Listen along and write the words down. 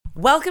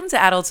Welcome to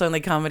Adults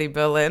Only Comedy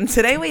Berlin.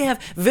 Today we have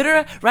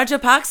Vidura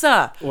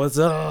Rajapaksa. What's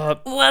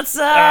up? What's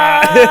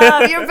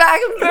up? You're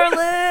back in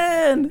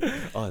Berlin.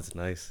 Oh, it's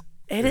nice.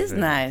 It is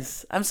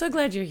nice. I'm so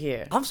glad you're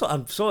here. I'm so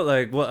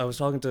like I was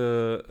talking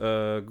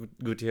to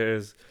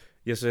Gutierrez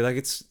yesterday.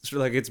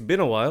 It's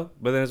been a while,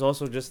 but then it's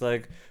also just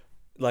like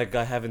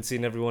I haven't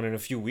seen everyone in a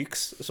few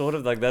weeks, sort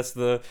of like that's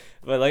the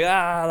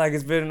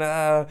it's been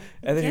and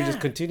then you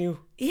just continue.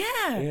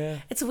 Yeah.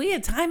 It's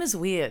weird. Time is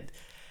weird.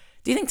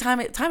 Do you think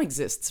time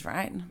exists,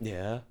 right?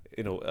 Yeah,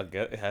 I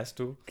guess it has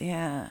to.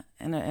 Yeah,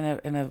 in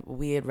a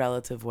weird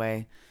relative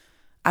way.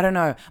 I don't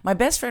know. My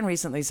best friend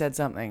recently said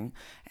something,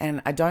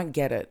 and I don't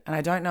get it. And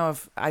I don't know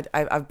if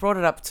I've brought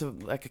it up to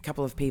like a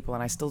couple of people,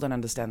 and I still don't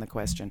understand the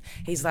question.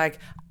 He's like,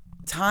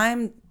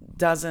 time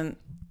doesn't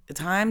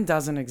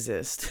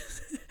exist.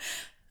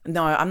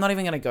 No, I'm not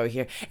even going to go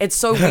here. It's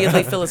so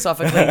weirdly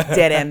philosophically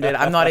dead-ended.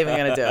 I'm not even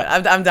going to do it.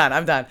 I'm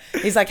done.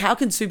 He's like, how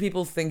can two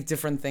people think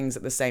different things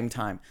at the same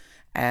time?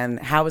 And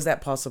how is that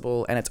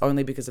possible? And it's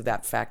only because of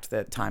that fact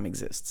that time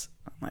exists.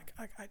 I'm like,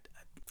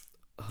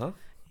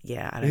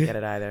 yeah, I don't get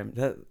it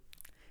either.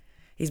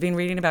 He's been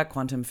reading about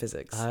quantum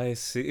physics. I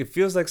see. It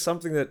feels like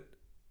something that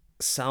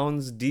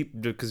sounds deep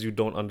because you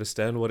don't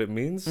understand what it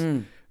means,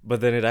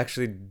 but then it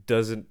actually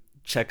doesn't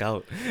check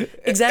out.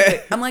 Exactly.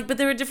 I'm like, but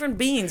there are different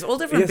beings, all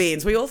different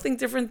beings. We all think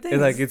different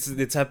things. Like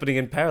it's happening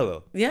in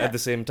parallel at the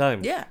same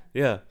time.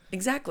 Yeah.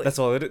 Exactly. That's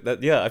all it is.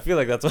 I feel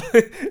like that's all.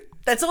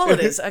 That's all it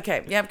is.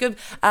 Okay. Yeah, good.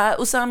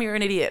 Usam, you're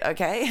an idiot,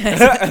 okay?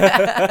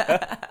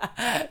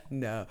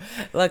 No.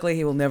 Luckily,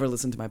 he will never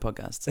listen to my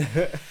podcasts.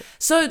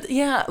 So,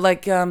 yeah,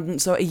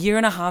 so a year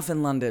and a half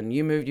in London.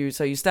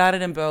 So you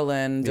started in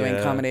Berlin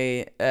doing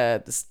comedy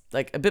a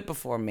bit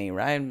before me,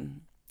 right?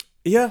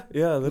 Yeah,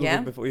 a little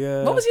bit before,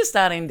 yeah. What was your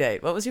starting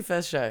date? What was your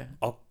first show?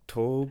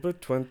 October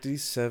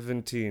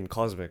 2017,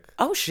 Cosmic.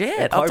 Oh,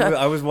 shit.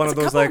 I was one of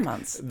those,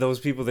 months.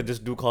 those people that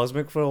just do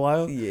Cosmic for a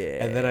while.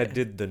 Yeah. And then I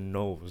did The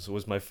Nose,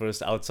 was my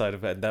first outside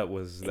event. That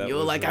you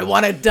were like, I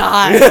want to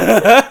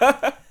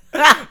die.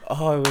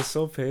 Oh, it was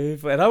so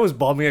painful. And I was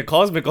bombing at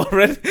Cosmic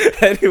already.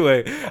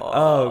 Anyway.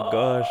 Oh,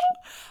 gosh.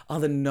 Oh,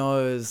 The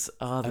Nose.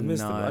 Oh, I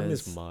miss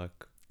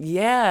Mark.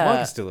 Yeah.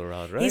 Mark is still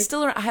around, right? He's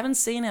still around. I haven't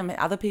seen him.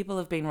 Other people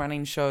have been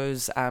running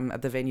shows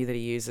at the venue that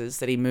he uses,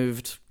 that he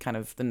moved kind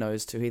of The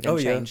Nose to. He then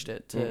changed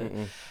it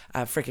to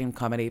freaking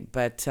comedy.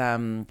 But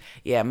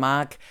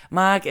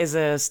Mark is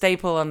a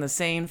staple on the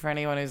scene for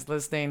anyone who's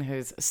listening,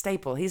 who's a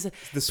staple. He's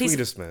the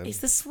sweetest man. He's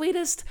the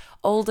sweetest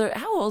older.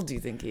 How old do you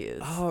think he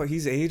is? Oh,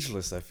 he's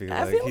ageless, I feel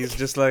like. He's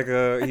just like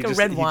a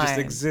red wine. He just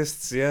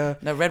exists, yeah.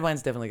 No, red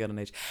wine's definitely got an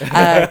age.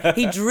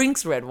 He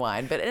drinks red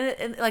wine, but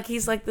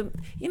he's like the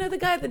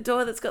guy at the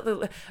door that's got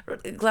the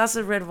glass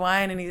of red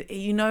wine, and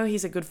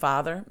he's a good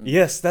father.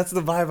 Yes, that's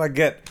the vibe I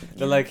get.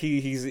 That like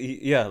he's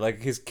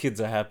like his kids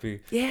are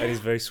happy. Yeah. And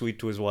he's very sweet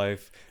to his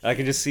wife. I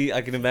can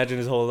imagine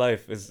his whole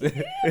life.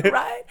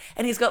 Right.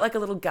 And he's got like a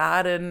little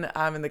garden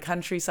in the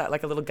countryside,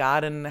 like a little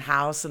garden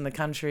house in the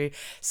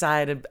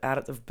countryside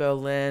out of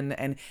Berlin,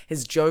 and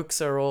his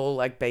jokes are all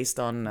like based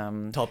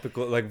on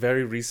topical, like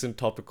very recent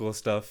topical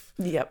stuff.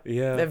 Yep.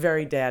 Yeah. They're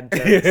very dad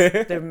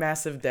jokes. They're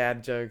massive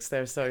dad jokes.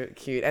 They're so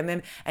cute.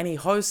 And he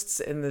hosts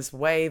in this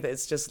way that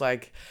it's just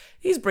like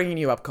he's bringing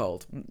you up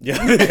cold. Yeah.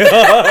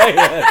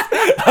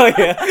 Oh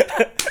yeah.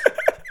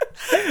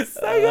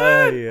 So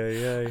good.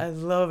 Yeah. I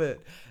love it.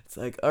 It's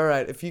like, all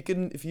right, if you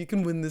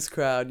can win this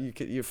crowd, you're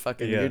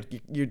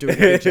doing a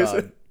good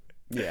job.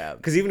 Yeah.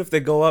 Because even if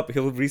they go up,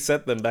 he'll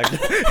reset them back.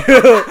 Every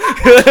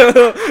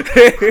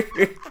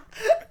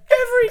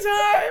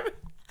time.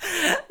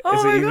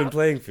 It's an even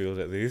playing field,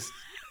 at least.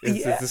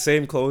 It's the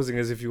same closing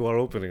as if you are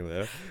opening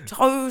there.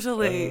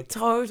 Totally.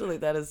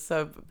 That is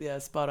so,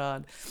 spot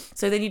on.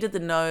 So then you did The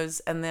Nose,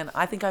 and then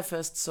I think I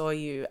first saw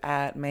you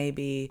at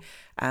maybe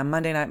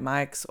Monday Night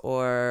Mics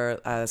or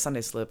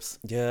Sunday Slips.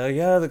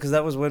 Yeah, because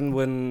that was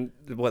when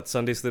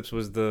Sunday Slips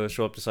was the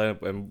show up to sign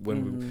up, and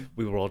when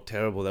we were all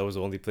terrible, that was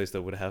the only place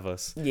that would have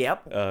us.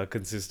 Yep.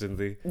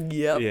 Consistently.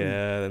 Yep.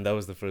 Yeah, and that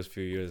was the first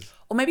few years.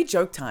 Or maybe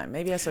Joke Time.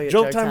 Maybe I saw you at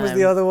Joke Time was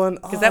the other one.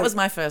 Because that was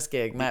my first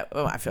gig. My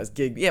first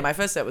gig. Yeah, my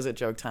first set was at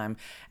Joke Time,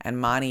 and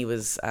Marnie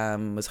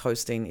was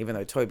hosting, even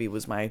though Toby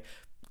was my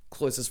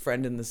closest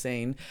friend in the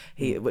scene.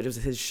 Which was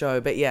his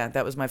show. But yeah,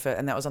 that was my first,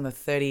 and that was on the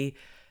 30.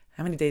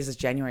 How many days does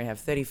January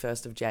have?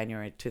 31st of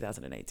January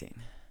 2018.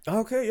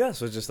 Okay, yeah.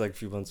 So just like a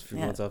few months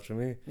after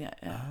me. Yeah.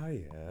 Ah,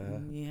 yeah.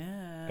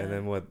 Yeah. And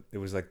then it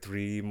was like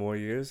 3 more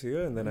years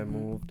here, and then I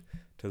moved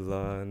to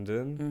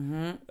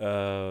London.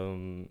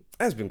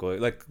 It's been going,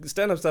 like,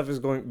 stand-up stuff is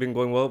been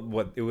going well,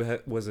 but it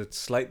was a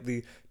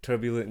slightly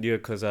turbulent year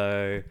because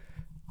I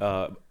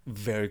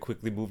very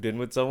quickly moved in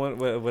with someone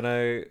when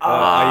I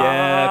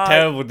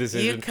terrible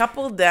decision. You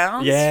coupled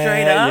down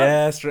straight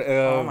up?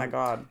 Oh my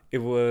god. It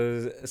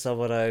was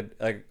someone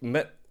I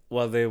met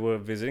while they were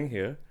visiting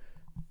here.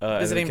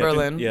 Visiting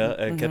Berlin.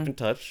 And kept in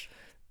touch.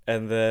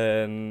 And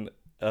then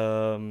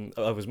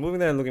I was moving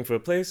there and looking for a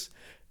place.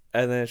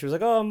 And then she was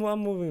like, "Oh, I'm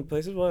moving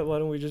places. Why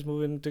don't we just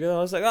move in together?"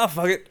 I was like, "Oh,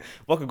 fuck it.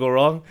 What could go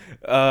wrong?"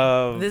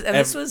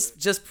 This was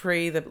just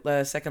pre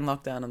the second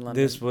lockdown in London.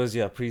 This was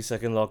pre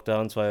second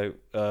lockdown, so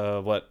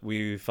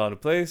we found a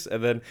place,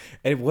 and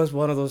it was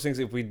one of those things.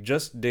 If we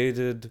just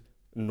dated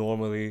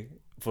normally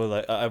for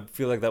like, I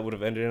feel like that would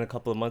have ended in a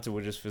couple of months. It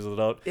would just fizzled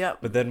out. Yeah.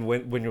 But then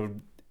when you're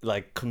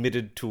like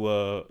committed to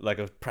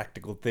a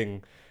practical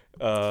thing,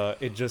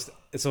 it just,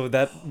 so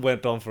that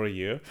went on for a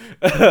year.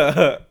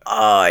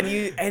 Oh,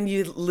 and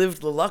you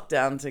lived the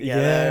lockdown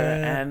together,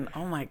 Yeah. and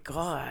oh my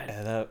god.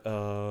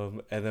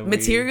 And then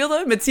Material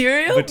though,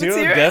 material.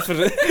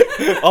 definitely.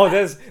 Oh,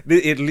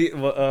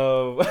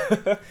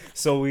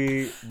 so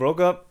we broke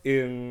up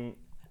in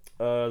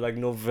like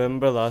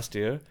November last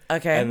year.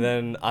 Okay. And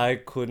then I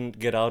couldn't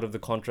get out of the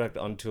contract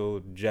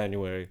until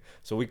January.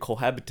 So we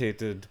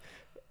cohabitated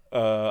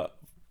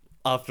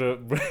after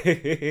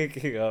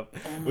breaking up,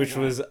 which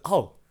was,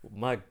 oh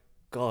my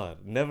god,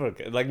 never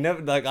again. Like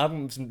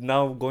I'm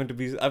now going to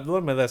be, I've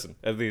learned my lesson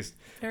at least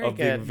Very of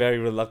being good. very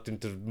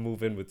reluctant to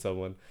move in with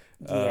someone.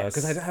 Yes.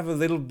 Because I have a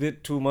little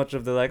bit too much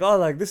of the like, oh,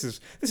 like this is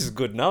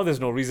good now. There's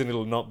no reason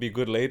it'll not be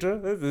good later.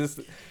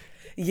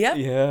 Yep.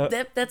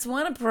 Yeah. That's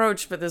one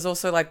approach, but there's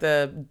also like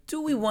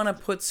do we want to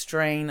put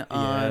strain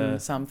on Yeah.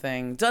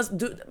 something?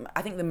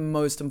 I think the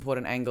most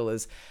important angle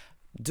is,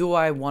 do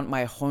I want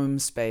my home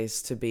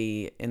space to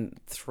be in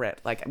threat,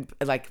 like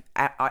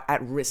at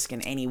risk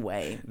in any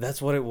way?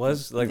 That's what it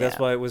was. Like that's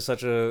Yeah. why it was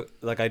such a,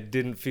 like I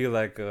didn't feel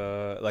like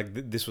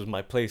this was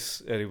my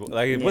place anymore.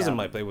 Like it wasn't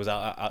Yeah. my place. It was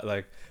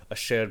like a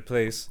shared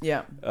place.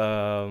 Yeah.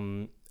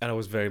 And I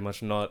was very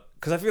much not,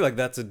 because I feel like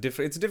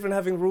it's different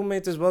having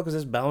roommates as well, because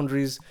there's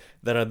boundaries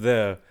that are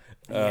there.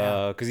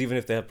 Yeah. Because even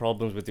if they have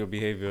problems with your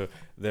behavior,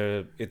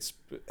 it's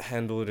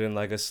handled in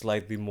like a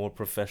slightly more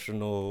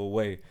professional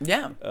way.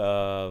 Yeah.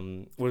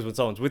 Whereas when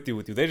someone's with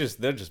you, they're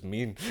just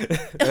mean.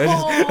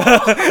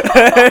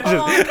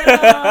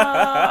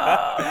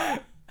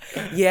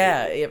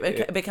 Yeah,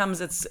 it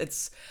becomes it's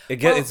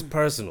It's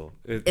personal.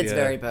 It's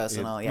very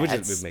personal, yeah. Which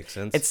It's- it makes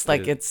sense. it's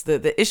like It- it's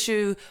the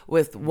issue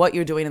with what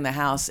you're doing in the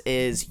house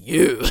is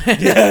you.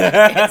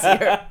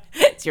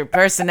 It's your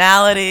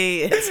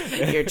personality,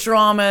 it's your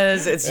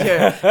traumas, it's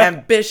your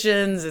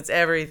ambitions, it's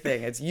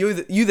everything. It's you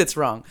that's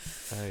wrong.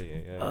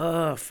 yeah.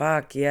 Oh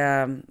fuck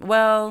yeah.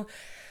 Well,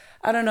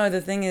 I don't know.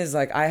 The thing is,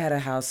 like, I had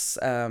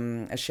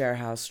a share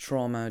house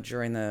trauma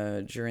during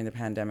the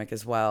pandemic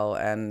as well,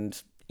 and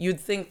you'd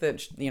think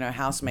that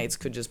housemates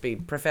could just be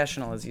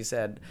professional, as you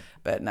said,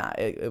 but nah,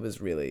 it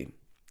was really,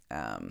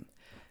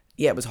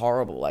 it was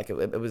horrible. Like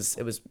it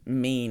was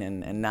mean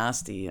and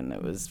nasty, and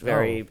it was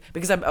very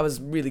because I was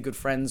really good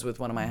friends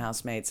with one of my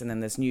housemates, and then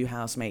this new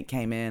housemate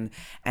came in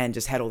and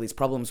just had all these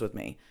problems with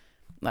me.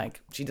 Like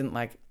she didn't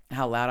like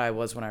how loud I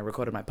was when I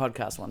recorded my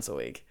podcast once a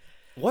week.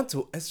 And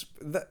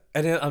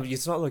then,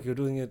 it's not like you're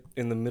doing it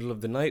in the middle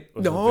of the night.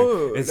 Or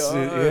No, something. It's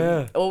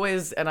no.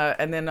 Always,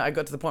 and then I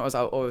got to the point where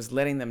I was always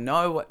letting them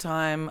know what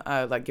time,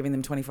 like giving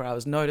them 24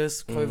 hours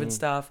notice, COVID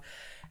stuff.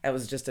 It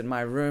was just in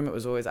my room. It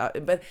was always out,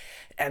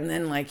 and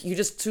then like you're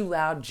just too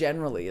loud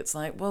generally. It's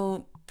like,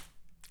 well,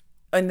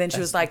 and then she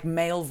was like,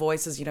 male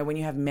voices. When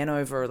you have men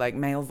over, like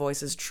male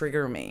voices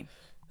trigger me.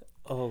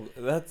 Oh,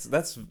 that's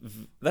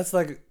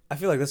like, I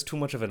feel like that's too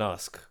much of an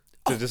ask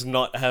to just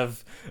not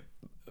have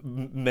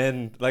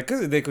men, like,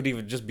 because they could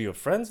even just be your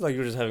friends, like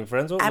you're just having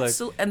friends over.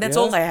 Absolutely, like, and that's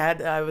yeah. all I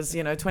had. I was,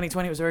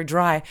 2020 was very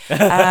dry.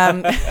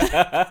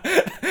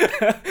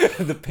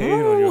 The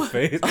pain on your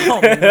face.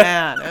 Oh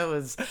man,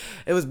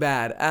 it was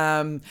bad.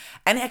 And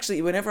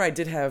actually, whenever I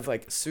did have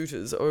like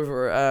suitors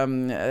over,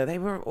 they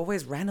were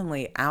always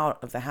randomly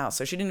out of the house,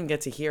 so she didn't even get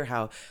to hear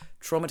how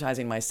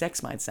traumatizing my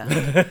sex might sound.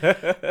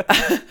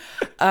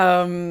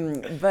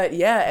 But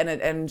yeah,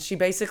 and she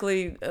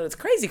basically, it's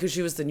crazy because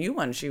she was the new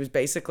one. She was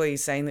basically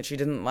saying that she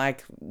didn't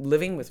like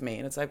living with me,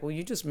 and it's like, well,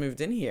 you just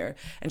moved in here,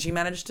 and she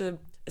managed to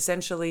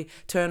essentially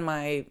turn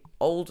my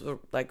old,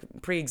 like,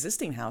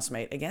 pre-existing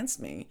housemate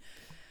against me.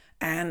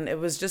 And it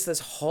was just this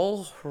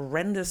whole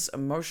horrendous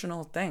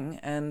emotional thing.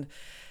 And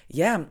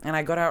yeah, and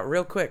I got out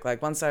real quick.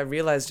 Like once I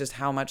realized just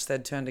how much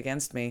they'd turned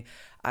against me,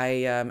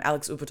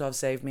 Alex Upatov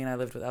saved me, and I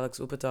lived with Alex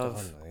Upatov.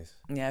 Oh, nice.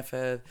 Yeah,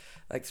 for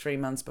like 3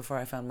 months before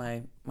I found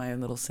my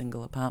own little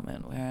single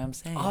apartment where I'm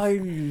safe. Oh,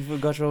 you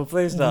got your own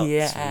place now.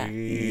 Yeah,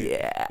 Sweet.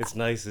 yeah. It's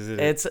nice, isn't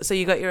it? So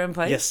you got your own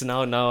place? Yes,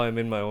 now I'm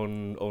in my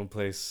own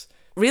place.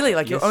 Really,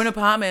 like your Yes. own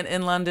apartment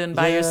in London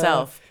by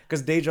yourself?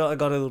 Because day job, I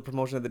got a little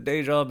promotion at the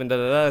day job and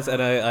da-da-da,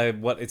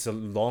 and it's the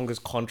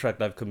longest contract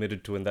I've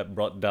committed to, and that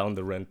brought down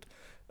the rent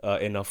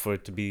enough for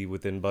it to be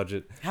within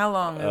budget. How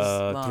long is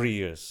long? 3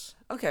 years.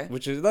 Okay.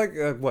 Which is like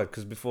what?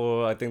 Because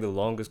before, I think the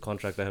longest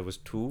contract I had was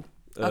 2.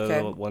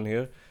 Okay. 1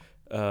 year.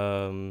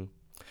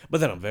 But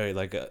then I'm very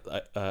like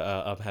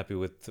I'm happy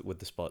with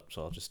the spot,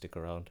 so I'll just stick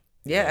around.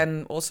 Yeah,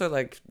 and also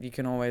like you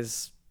can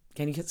always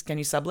can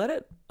you sublet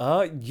it?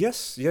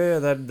 Yes, yeah,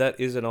 that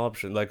is an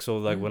option. Like so,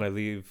 like when I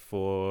leave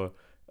for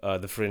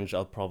the Fringe,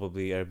 I'll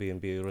probably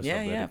Airbnb or Yeah,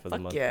 sublet yeah. it for the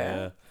Fuck month.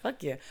 yeah.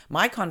 Fuck yeah.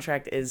 My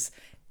contract is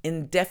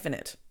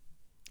indefinite.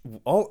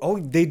 Oh,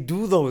 they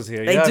do those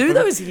here. They Yeah, I do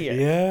forgot. those here.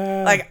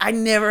 Yeah. Like, I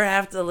never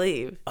have to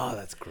leave, oh,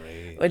 that's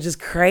great. which is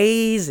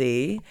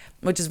crazy,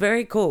 which is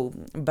very cool.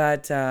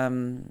 But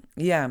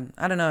yeah,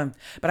 I don't know.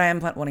 But I am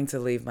wanting to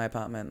leave my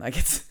apartment. Like,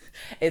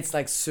 it's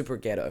like super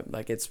ghetto.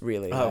 Like, it's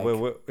really. Ah, like,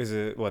 wait, is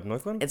it what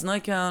Neukölln? it's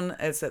Neukölln.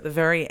 It's at the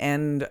very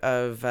end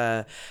of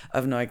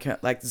Neukölln,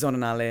 like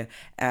Zonenallee,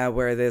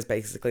 where there's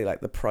basically like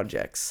the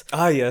projects.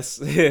 Ah, yes.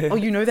 Oh,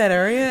 you know that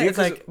area? Yeah, It's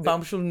 'cause like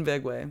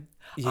Baumschulenbergway.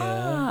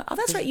 Yeah. Oh,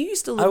 that's right. You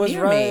used to live I was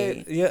near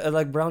right. me. Yeah,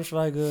 like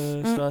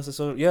Braunschweiger Straße.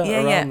 So yeah, Yeah,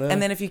 around yeah. there. And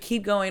then if you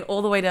keep going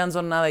all the way down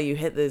Zonenallee, you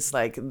hit this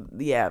like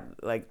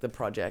the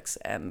projects.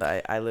 And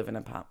I live in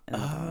an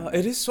apartment.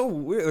 It is so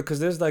weird because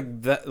there's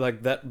like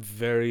that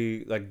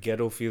very like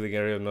ghetto feeling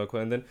area of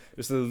Neukölln, and then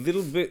there's a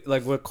little bit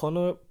like where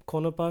Corner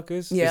Park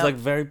is. Yeah. It's like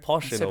very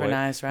posh in a Super way.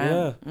 nice,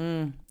 right?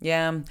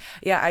 Yeah.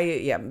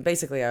 Yeah.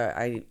 Basically,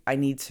 I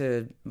need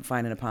to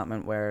find an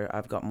apartment where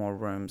I've got more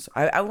rooms.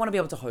 I want to be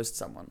able to host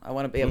someone. I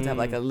want to be able to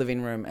have like a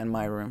living room and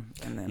my room,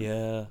 and then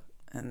Yeah.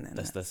 and then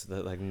That's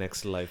the like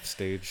next life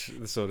stage,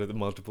 sort of the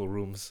multiple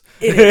rooms.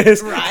 it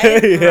is,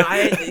 right? Yeah.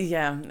 Right?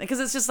 Yeah. Because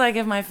it's just like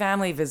if my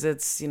family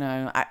visits,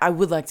 I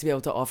would like to be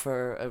able to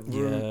offer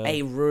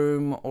a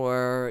room,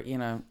 or,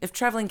 if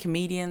traveling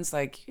comedians,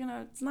 like,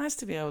 it's nice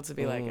to be able to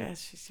be like,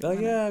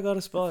 Yeah, I got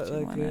a spot. do you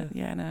Like, want yeah. it?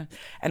 Yeah, no.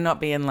 And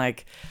not being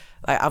like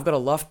I've got a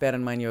loft bed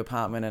in my new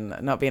apartment,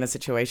 and not be in a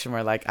situation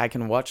where like I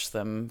can watch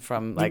them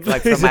from like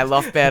from my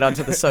loft bed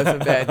onto the sofa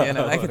bed,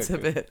 like it's a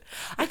bit.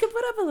 I could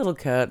put up a little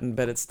curtain,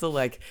 but it's still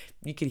like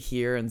you could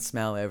hear and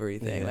smell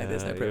everything. Like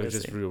there's no you're privacy.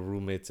 just real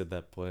roommates at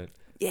that point.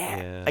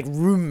 Yeah, like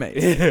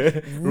roommates.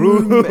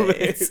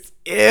 Roommates.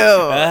 Ew.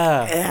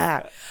 Ah.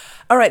 Yeah.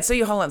 All right, so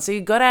hold on. So you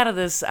got out of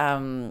this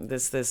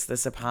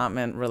this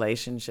apartment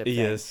relationship thing.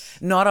 Yes.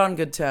 Not on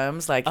good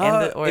terms, like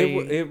ended, or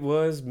it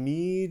was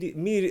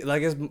medium,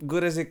 like as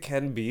good as it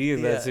can be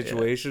in that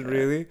situation,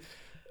 really.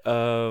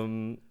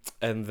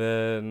 And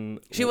then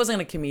she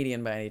wasn't a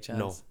comedian by any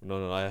chance.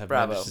 No. I have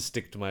Bravo. managed to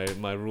stick to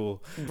my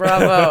rule.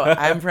 Bravo!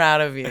 I'm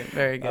proud of you.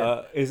 Very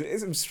good.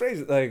 It's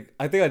strange. Like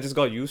I think I just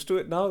got used to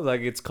it now.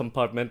 Like it's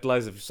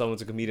compartmentalized. If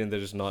someone's a comedian,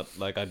 they're just not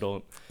like I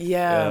don't.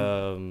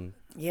 Yeah.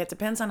 Yeah, it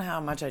depends on how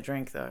much I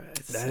drink, though.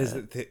 That is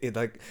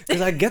like because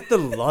I get the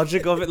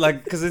logic of it,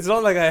 like because it's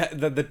not like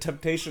the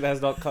temptation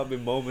has not come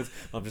in moments.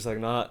 I'm just like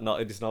no,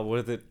 it's not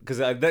worth it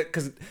because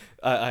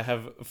I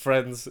have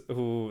friends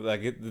who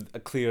like a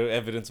clear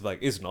evidence of like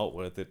it's not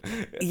worth it.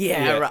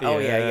 Yeah, right. Oh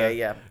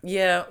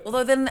yeah.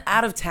 Although then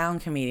out of town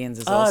comedians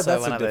is also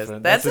that's one a of those.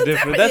 different- That's a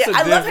different. that's a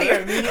I love how different-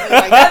 you're immediately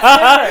like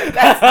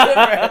that's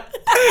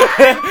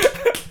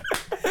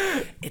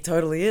different. It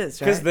totally is,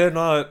 right? Because they're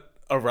not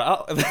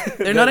around.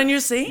 They're not in your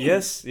scene.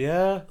 Yes,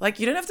 yeah. Like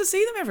you don't have to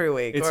see them every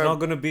week. It's not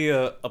gonna be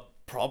a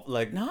prop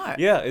like No.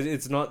 Yeah,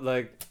 it's not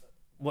like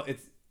what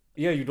it's.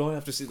 Yeah, you don't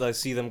have to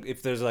see them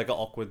if there's like an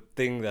awkward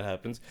thing that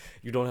happens.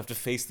 You don't have to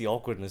face the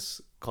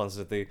awkwardness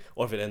constantly,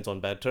 or if it ends on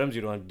bad terms,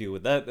 you don't have to deal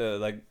with that.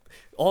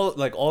 All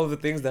of the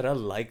things that are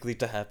likely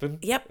to happen.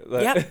 Yep.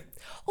 Like- Yep.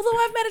 Although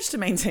I've managed to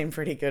maintain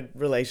pretty good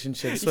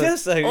relationships with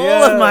Yes,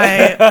 all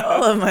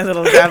of my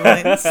little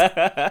dabblings.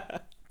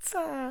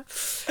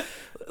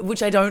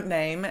 Which I don't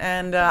name,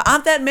 and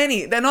aren't that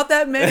many. They're not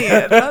that many.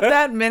 Not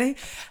that many.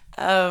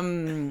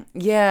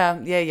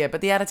 Yeah.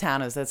 But the out of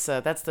towners, that's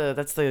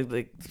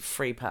the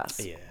free pass.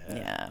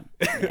 Yeah.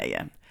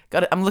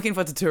 Got it. I'm looking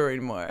forward to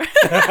touring more.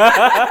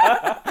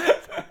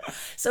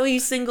 So are you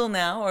single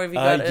now, or have you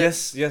got?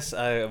 Yes.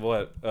 I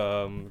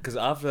because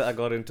after I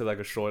got into like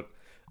a short,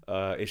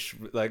 ish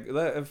like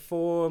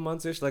 4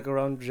 months ish, like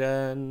around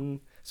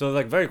Jan. So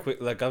like very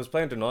quick, like I was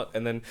planning to not,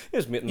 and then it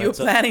was midnight. You were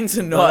planning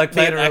to not like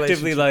be in a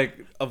actively relationship.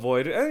 like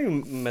avoid it. I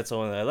met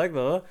someone that I like,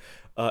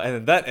 and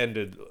then that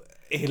ended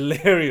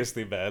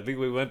hilariously badly.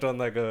 We went on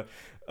like a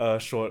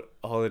short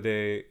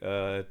holiday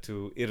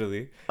to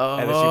Italy,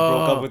 and then she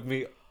broke up with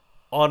me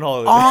on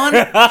holiday. On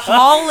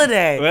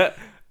holiday. Well,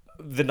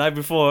 the night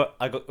before,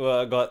 I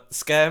got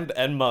scammed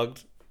and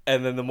mugged,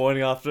 and then the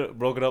morning after,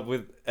 broken up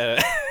with.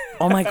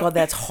 Oh my god,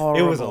 that's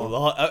horrible. It was a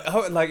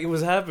lot. Like it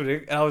was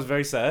happening, and I was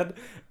very sad.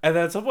 And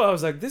then at some point, I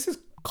was like, "This is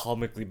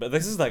comically bad.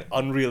 This is like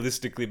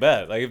unrealistically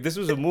bad. Like if this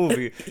was a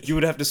movie, you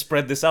would have to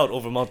spread this out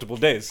over multiple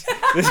days.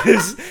 This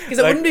is because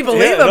it wouldn't be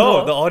believable.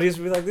 No, the audience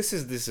would be like, "This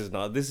is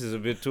not. This is a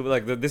bit too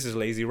like this is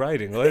lazy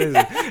writing. What is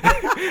it?"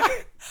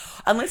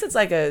 Unless it's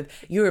like a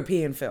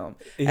European film,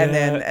 and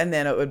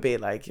then it would be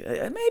like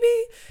maybe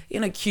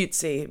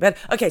cutesy. But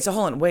okay, so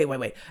hold on,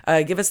 wait.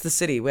 Give us the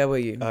city. Where were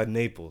you?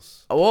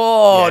 Naples.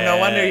 Oh, no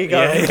wonder you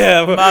got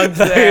yeah. mugged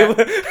there.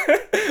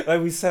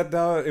 Like we sat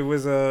down. It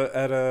was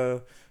at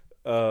a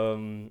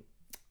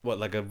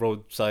like a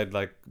roadside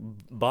like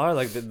bar,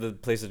 like the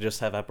place that just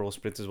have Aperol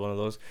Spritz is one of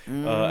those,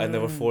 and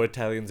there were 4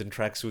 Italians in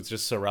tracksuits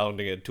just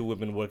surrounding it, 2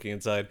 women working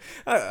inside.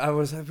 I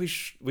was like,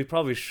 we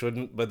probably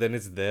shouldn't, but then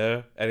it's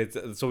there, and it's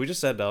so we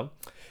just sat down,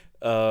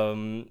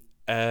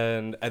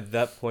 and at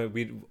that point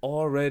we'd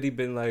already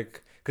been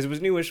like, because it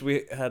was newish,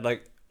 we had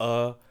like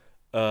a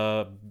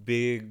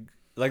big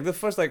like the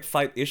first like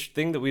fight-ish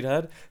thing that we'd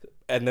had,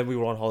 and then we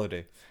were on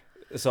holiday.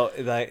 So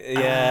like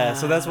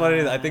so that's what it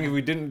is. I think if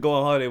we didn't go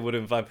on holiday, it would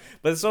have been fine.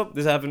 But so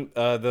this happened.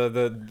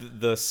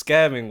 The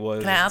scamming was.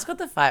 Can I ask what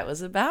the fight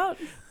was about?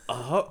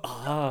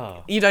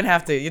 Ah. You don't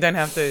have to. You don't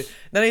have to.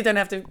 No, you don't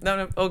have to.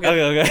 No, all good.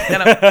 Okay.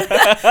 No.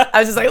 I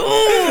was just like,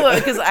 ooh,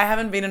 because I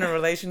haven't been in a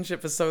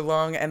relationship for so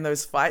long, and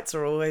those fights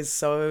are always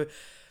so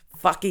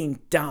fucking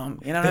dumb.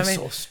 You know what I mean?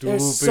 So stupid. They're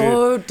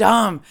so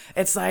dumb.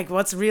 It's like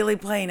what's really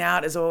playing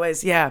out is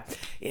always yeah.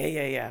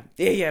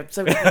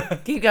 So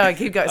keep going.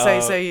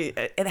 So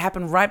it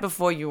happened right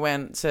before you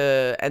went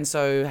to, and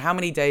so how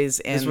many days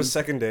in? This was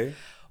second day.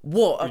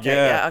 Whoa. Okay.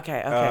 Yeah.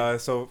 Okay.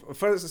 So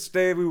first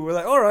day we were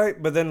like, all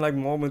right, but then like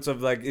moments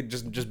of like it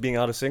just being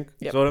out of sync,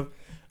 sort of.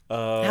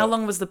 How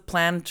long was the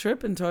planned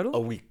trip in total? A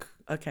week.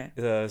 Okay.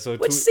 So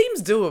which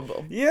seems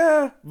doable.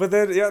 Yeah, but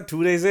then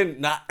 2 days in,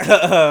 nah.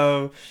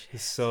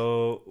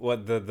 So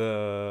what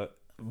the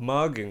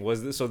mugging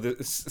was this? So the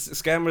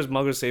scammers,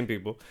 muggers, same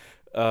people.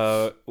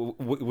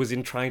 Was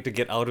in trying to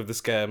get out of the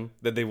scam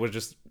that they were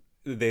just.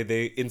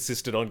 They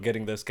insisted on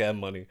getting their scam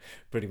money,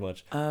 pretty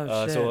much.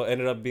 Oh, shit. So I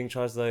ended up being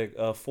charged like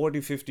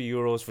 40-50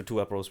 euros for 2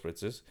 Aperol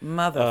spritzes.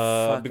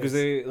 Motherfuckers. Because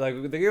they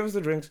gave us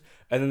the drinks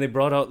and then they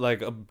brought out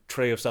like a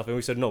tray of stuff and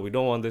we said no, we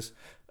don't want this.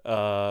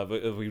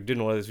 But we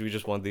didn't want this. We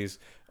just want these.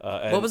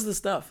 And what was the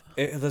stuff?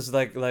 It was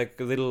like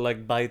little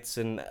like bites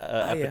and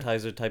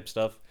appetizer type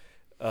stuff.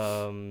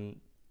 And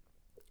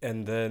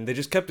then they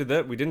just kept it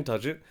there. We didn't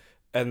touch it.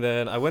 And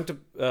then I went to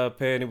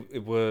pay, and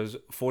it was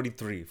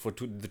 43 for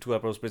the 2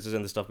 Aperol spritzes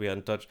and the stuff we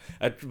hadn't touched.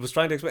 I was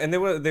trying to explain, and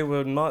they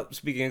were not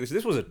speaking English.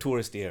 This was a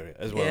touristy area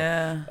as well.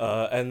 Yeah.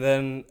 And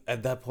then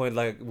at that point,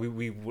 like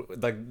we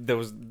like there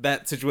was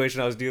that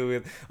situation I was dealing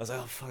with. I was like,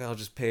 oh fuck, I'll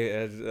just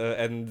pay.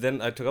 And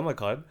then I took out my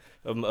card,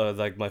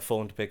 like my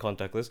phone to pay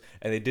contactless,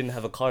 and they didn't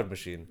have a card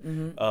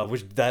machine,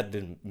 which that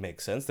didn't make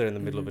sense. They're in the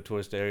middle of a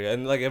tourist area,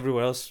 and like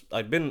everywhere else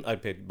I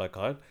paid by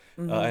card.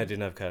 I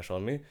didn't have cash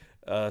on me.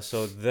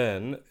 So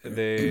then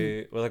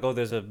they were like, oh,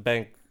 there's a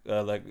bank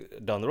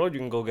like down the road. You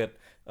can go get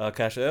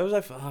cash. I was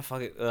like, oh,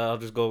 fuck it. I'll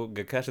just go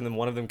get cash. And then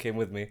one of them came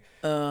with me.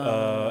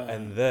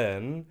 And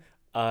then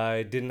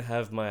I didn't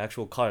have my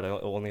actual card. I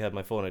only had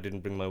my phone. I didn't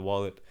bring my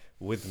wallet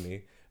with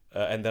me.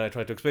 And then I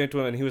tried to explain it to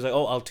him. And he was like,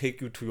 oh, I'll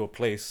take you to your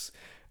place.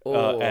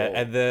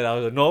 And then I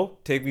was like, no,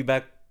 take me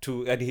back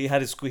to... And he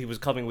had he was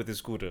coming with his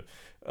scooter.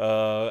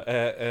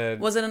 And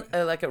was it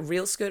like a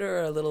real scooter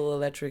or a little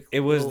electric?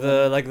 It was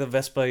the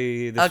Vespa.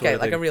 Okay,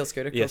 like thing. a real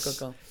scooter. Cool, yes.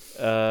 cool.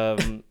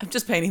 I'm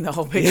just painting the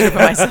whole picture for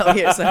myself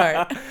here. Sorry.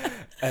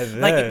 And then,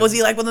 like, was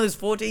he like one of those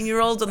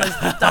 14-year-olds on those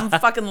dumb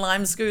fucking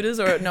Lime scooters,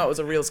 or no? It was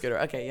a real scooter.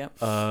 Okay,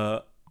 yeah.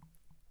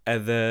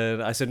 And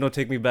then I said, no,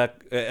 take me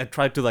back. I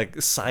tried to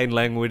like sign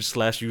language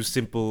 / use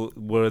simple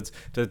words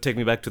to take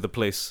me back to the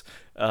place.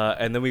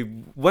 And then we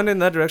went in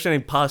that direction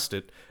and he passed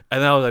it.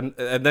 And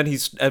then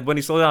when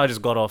he slowed down, I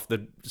just got off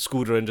the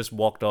scooter and just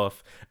walked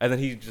off. And then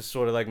he just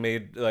sort of like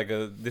made like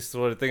this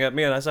sort of thing at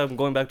me. And I said, I'm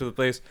going back to the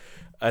place.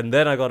 And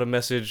then I got a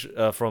message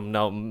from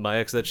now my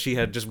ex that she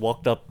had just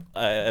walked up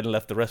and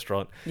left the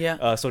restaurant.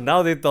 Yeah. So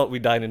now they thought we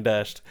dined and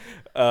dashed.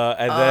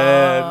 And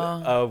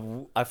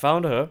then I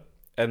found her.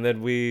 And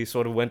then we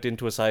sort of went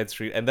into a side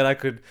street, and then I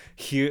could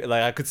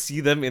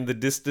see them in the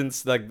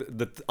distance, like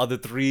the other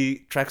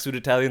 3 tracksuit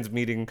Italians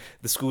meeting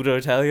the scooter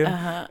Italian,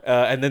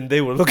 and then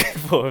they were looking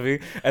for me,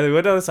 and we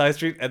went down the side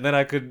street, and then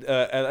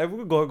we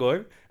were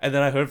going, and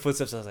then I heard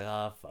footsteps. I was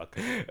like, fuck,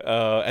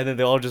 and then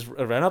they all just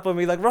ran up on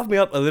me, like roughed me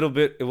up a little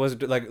bit. It was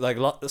like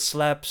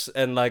slaps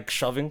and like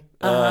shoving,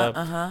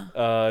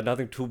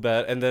 nothing too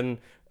bad, and then.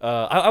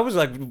 I was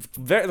like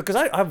very, because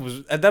I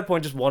was at that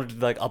point just wanted to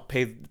like, I'll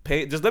pay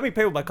just let me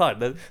pay with my card.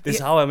 This is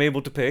how I'm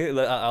able to pay.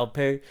 I'll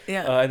pay.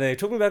 Yeah. And then they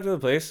took me back to the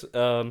place.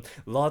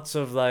 Lots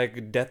of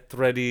like death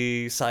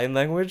thready sign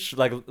language,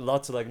 like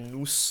lots of like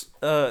noose,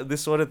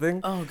 this sort of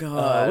thing. Oh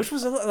god. Which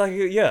was like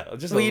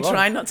just. Were you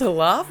trying not to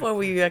laugh, or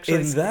were you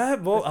actually? In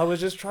that moment, I was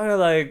just trying to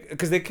like,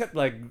 because they kept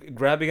like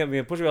grabbing at me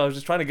and pushing me. I was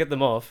just trying to get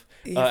them off,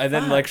 and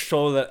then like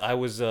show that I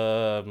was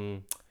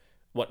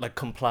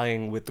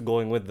complying with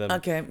going with them.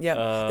 Okay,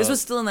 yeah. This was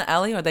still in the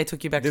alley, or they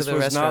took you back to the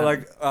restaurant?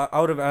 This was now like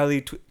out of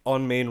alley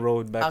on main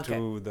road back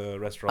to the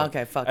restaurant.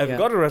 Okay, fuck yeah. And we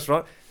got to the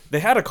restaurant.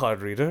 They had a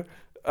card reader.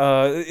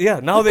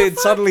 Now they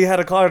suddenly had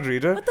a card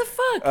reader. What the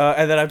fuck?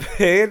 And then I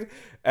paid,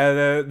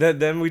 and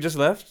then we just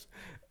left.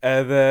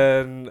 And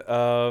then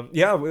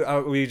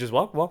we just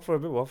walk for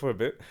a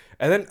bit,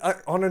 and then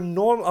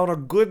on a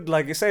good,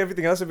 like, say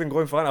everything else had been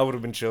going fine, I would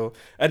have been chill,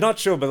 and not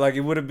chill, but like it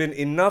would have been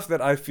enough that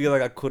I feel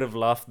like I could have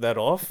laughed that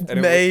off.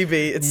 And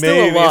it's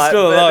still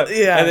a lot.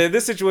 Yeah. And in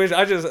this situation,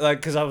 I just like,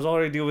 because I was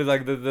already dealing with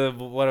like the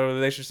whatever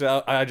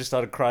relationship, I just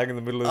started crying in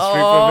the middle of the street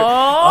for a bit.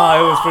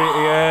 It was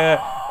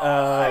pretty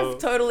I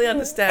totally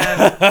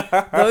understand.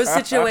 Those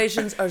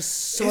situations are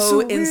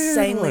so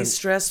insanely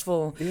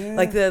stressful. Yeah.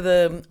 Like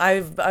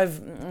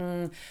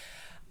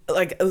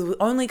like the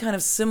only kind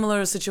of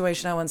similar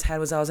situation I once had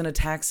was I was in a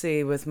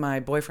taxi with my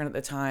boyfriend at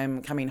the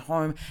time coming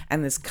home,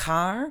 and this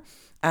car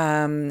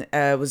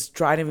was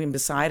driving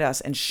beside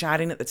us and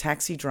shouting at the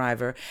taxi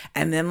driver,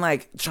 and then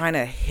like trying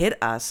to hit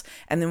us.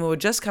 And then we were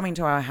just coming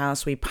to our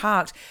house. We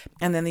parked,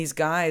 and then these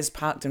guys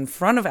parked in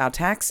front of our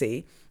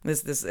taxi.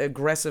 This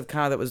aggressive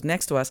car that was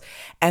next to us,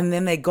 and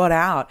then they got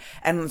out,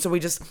 and so we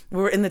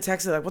were in the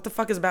taxi like, what the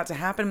fuck is about to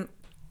happen?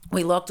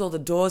 We locked all the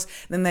doors.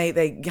 Then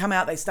they come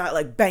out. They start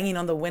like banging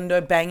on the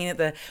window, banging at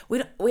the.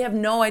 We have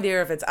no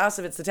idea if it's us,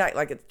 if it's the taxi.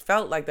 Like it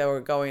felt like they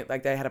were going,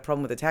 like they had a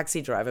problem with the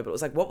taxi driver. But it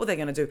was like, what were they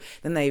going to do?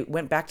 Then they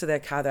went back to their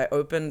car. They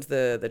opened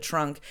the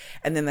trunk,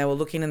 and then they were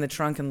looking in the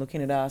trunk and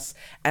looking at us.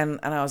 And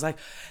I was like,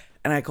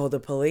 and I called the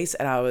police,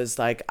 and I was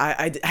like,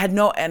 I had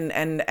no,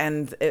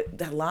 and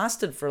it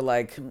lasted for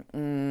like.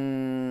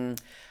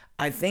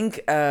 I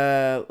think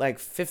like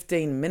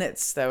 15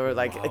 minutes they were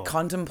like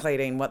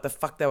contemplating what the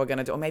fuck they were going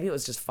to do. Or maybe it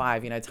was just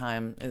 5,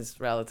 time is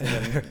relative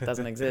and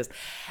doesn't exist.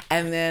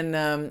 And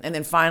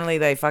then finally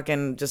they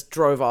fucking just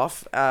drove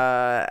off.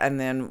 And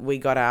then we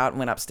got out and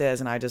went upstairs,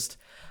 and I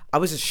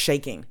was just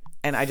shaking.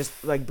 And I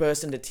just like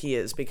burst into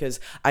tears because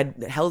I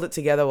held it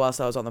together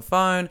whilst I was on the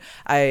phone.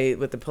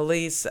 With the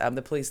police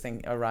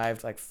thing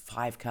arrived, like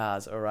 5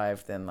 cars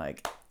arrived then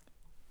like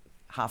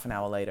half an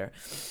hour later.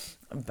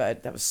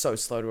 But that was so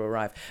slow to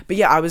arrive. But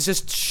yeah, I was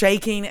just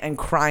shaking and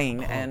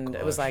crying, and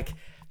it was like,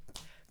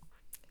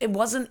 it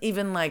wasn't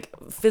even like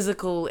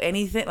physical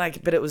anything,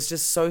 like, but it was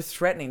just so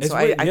threatening. So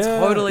I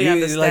totally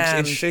understand.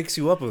 Like, it shakes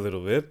you up a little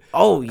bit.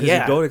 Oh yeah, because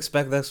you don't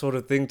expect that sort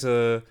of thing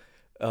to.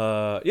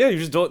 You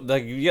just don't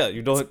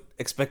you don't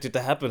expect it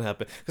to happen.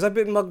 Because I've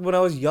been mugged when I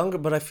was younger,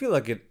 but I feel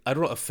like I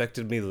don't know,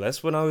 affected me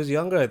less when I was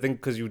younger. I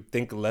think because you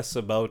think less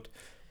about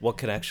what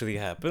can actually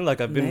happen. Like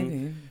I've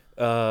been.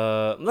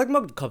 Like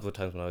mugged a couple of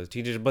times when I was a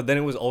teenager, but then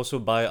it was also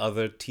by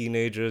other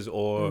teenagers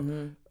or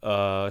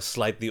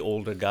slightly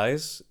older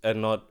guys,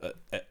 and not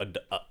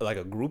like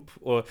a group.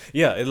 Or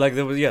like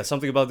there was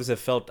something about this that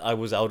felt I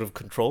was out of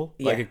control.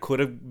 Like it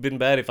could have been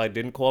bad if I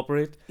didn't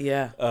cooperate.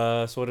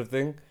 Sort of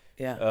thing.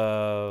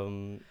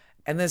 And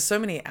there's so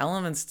many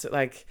elements to,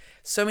 like,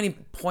 so many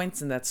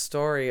points in that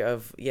story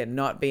of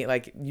not being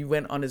like, you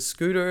went on his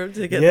scooter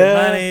to get the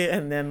money,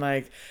 and then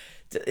like.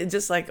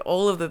 Just like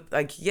all of the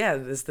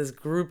there's this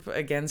group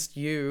against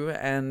you,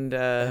 and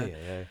and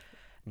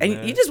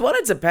you just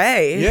wanted to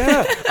pay.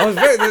 I was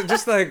very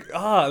just like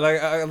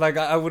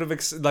I would have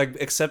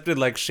accepted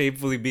like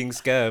shamefully being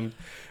scammed.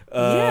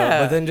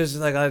 But then just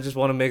like I just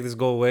want to make this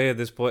go away at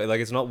this point.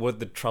 Like it's not worth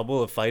the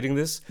trouble of fighting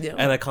this,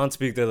 and I can't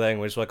speak their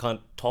language, so I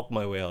can't talk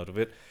my way out of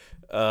it.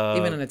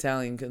 Even an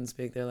Italian couldn't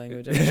speak their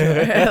language, I'm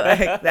sure.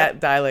 Like that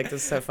dialect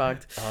is so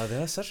fucked.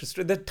 They're such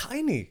they're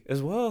tiny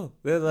as well.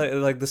 They're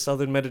like the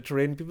southern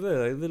Mediterranean people.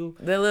 They're like little.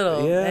 They're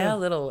little. Yeah. They are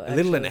little. Actually.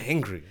 Little and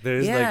angry.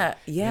 There's Yeah,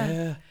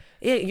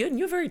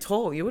 you're very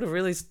tall. You would have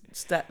really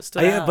stood out.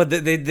 Yeah, but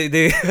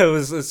they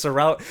was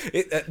surround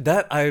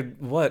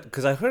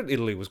because I heard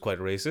Italy was quite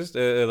racist.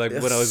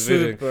 When I was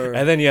visiting,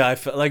 and then I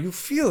felt like you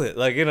feel it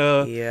like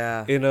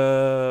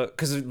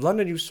because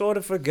London you sort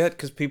of forget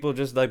because people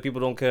just like people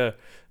don't care.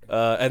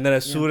 And then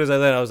as soon as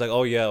I was like,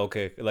 oh yeah,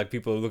 okay, like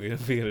people are looking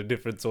at me in a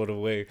different sort of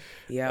way.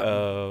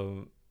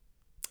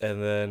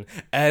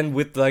 And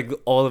with like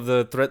all of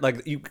the threat,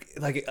 like you,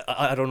 like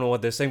I don't know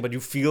what they're saying, but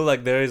you feel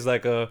like there is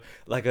like a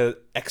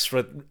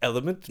extra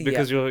element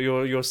because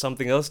you're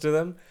something else to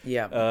them.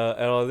 And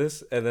all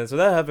this, and then so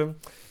that happened.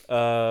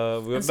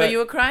 So you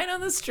were crying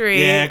on the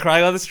street. Yeah,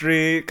 crying on the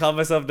street. Calm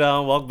myself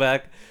down. Walk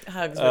back.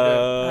 Hugs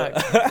were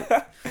good.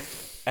 Hugs.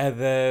 And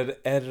then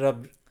ended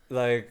up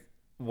like.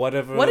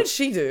 Whatever. What did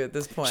she do at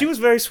this point? She was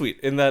very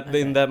sweet in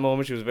that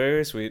moment. She was very,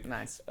 very sweet.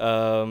 Nice.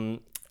 And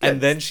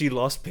then she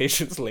lost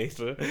patience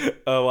later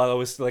while I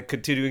was like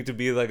continuing to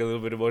be like a little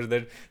bit emotional.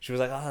 Then she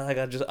was like,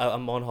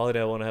 I'm on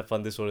holiday. I want to have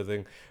fun. This sort of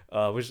thing.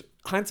 Which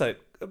hindsight,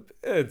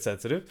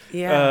 insensitive.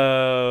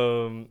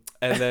 And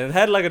then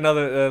had like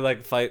another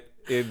like fight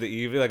in the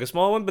evening, like a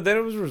small one, but then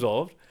it was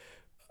resolved.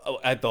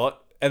 I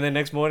thought. And then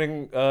next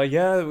morning,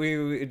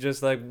 we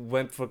just like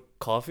went for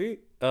coffee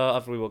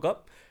after we woke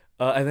up.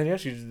 And then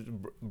she just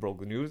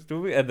broke the news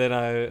to me, and then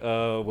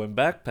I went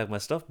back, packed my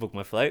stuff, booked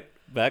my flight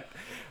back,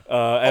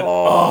 it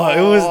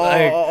was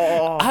like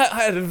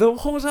I the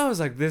whole time I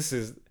was like, this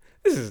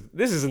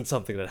isn't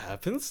something that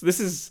happens. This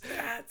is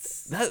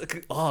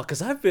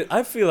because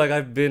I feel like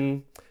I've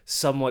been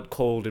somewhat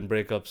cold in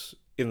breakups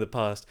in the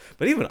past,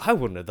 but even I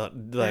wouldn't have thought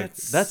like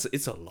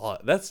it's a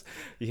lot. That's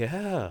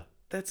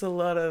a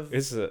lot of.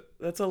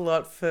 That's a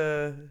lot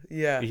for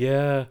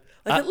yeah.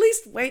 Like at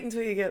least wait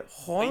until you get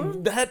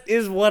home. That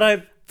is what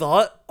I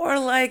thought. Or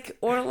like.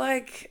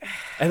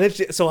 And then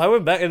so I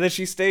went back, and then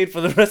she stayed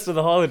for the rest of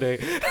the holiday.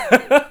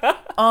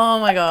 Oh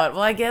my god.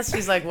 Well, I guess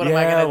she's like, what am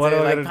I gonna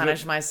do? Like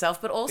punish myself?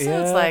 But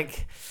also it's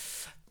like,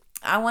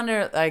 I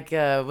wonder, like,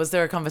 was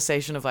there a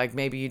conversation of like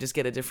maybe you just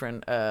get a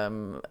different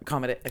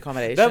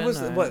accommodation? That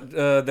was what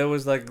there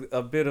was like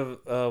a bit of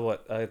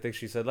what I think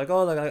she said like,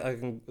 oh,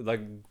 like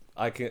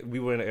I can. We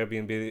were in an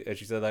Airbnb, and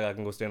she said like I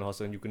can go stay in a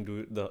hostel, and you can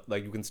do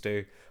you can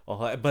stay.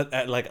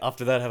 But like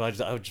after that, I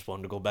just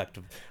wanted to go back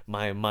to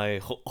my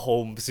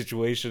home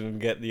situation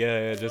and get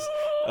just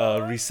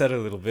reset a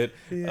little bit.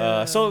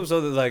 Yeah. So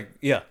like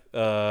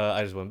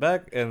I just went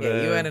back and Yeah,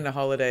 then you went on a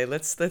holiday.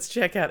 Let's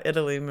check out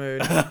Italy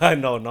mood.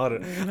 no, not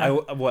it.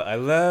 I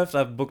left.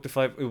 I booked a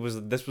flight.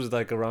 This was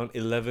like around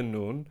 11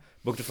 noon.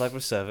 Booked a flight for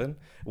 7.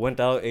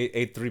 Went out,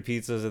 ate 3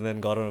 pizzas, and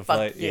then got on a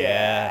flight.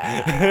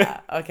 Yeah.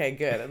 Okay,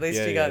 good. At least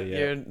Yeah, you yeah, got yeah.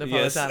 your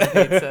Yes.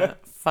 Napolitano pizza.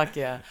 Fuck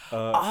yeah.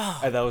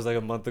 And that was like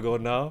a month ago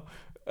now.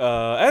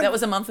 And That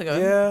was a month ago.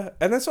 yeah,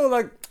 and then so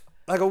like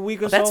a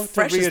week or That's so to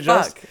fresh as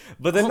readjust. fuck.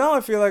 But then now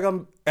I feel like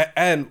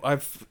and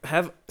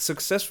have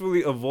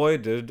successfully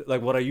avoided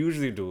like what I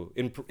usually do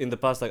in the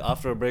past. Like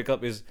after a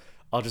breakup is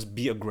I'll just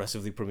be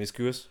aggressively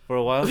promiscuous for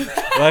a while.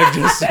 Like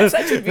just That's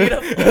such a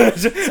beautiful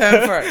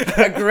term for it.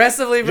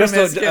 Aggressively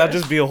promiscuous. I'll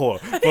just be a whore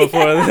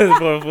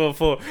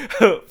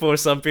for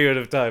some period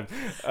of time.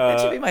 That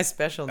should be my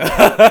special name.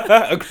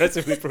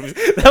 Aggressively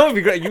promiscuous. That would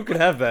be great. You could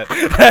have that.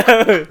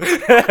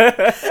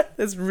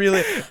 That's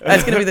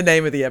going to be the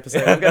name of the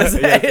episode. I'm going to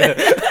say.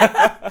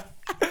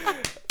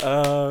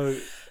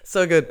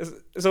 So good.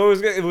 So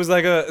it was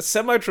like a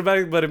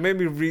semi-traumatic, but it made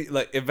me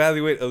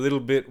evaluate a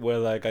little bit where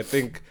like I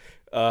think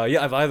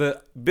I've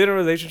either been in a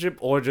relationship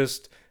or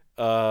just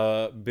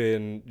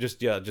been just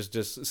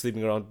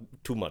sleeping around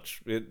too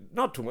much.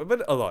 Not too much,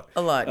 but a lot.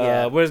 A lot,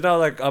 yeah. Whereas now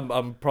like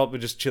I'm probably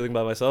just chilling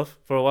by myself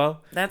for a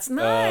while. That's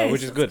nice.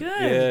 Which is That's good.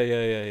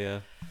 Yeah.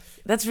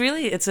 That's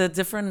it's a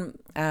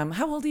different.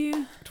 How old are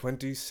you?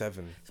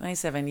 27.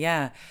 27.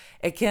 Yeah,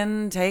 it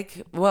can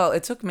take. Well,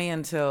 it took me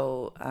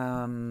until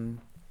I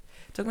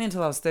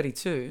was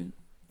 32.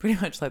 Pretty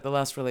much like the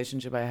last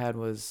relationship I had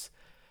was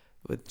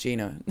with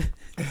Gino.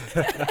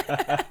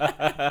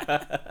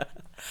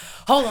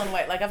 Hold on,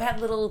 wait. Like I've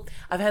had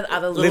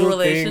other little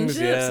relationships.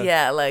 Things,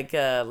 yeah. Like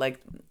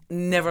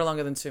never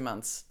longer than 2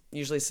 months.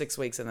 Usually 6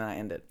 weeks, and then I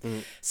end it.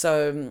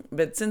 So,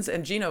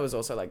 and Gino was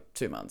also like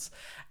 2 months.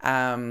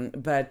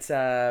 But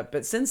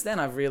since then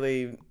I've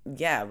really,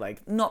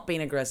 like not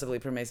been aggressively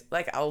promiscuous.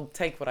 Like I'll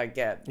take what I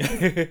get.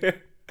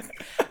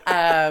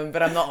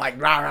 But I'm not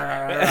like rah, rah,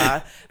 rah, rah,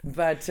 rah.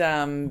 But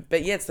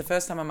yeah, it's the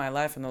first time in my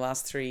life in the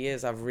last 3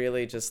 years I've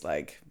really just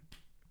like,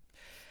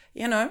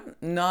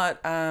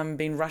 not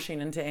been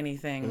rushing into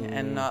anything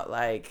and not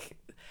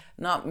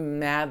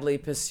madly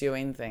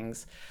pursuing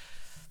things.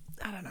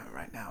 I don't know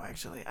right now,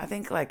 actually. I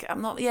think like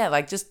I'm not,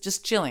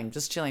 just chilling.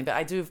 But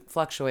I do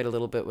fluctuate a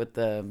little bit with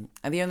and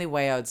the only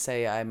way I would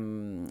say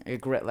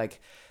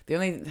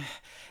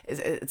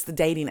it's the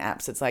dating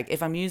apps. It's like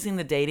if I'm using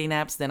the dating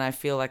apps, then I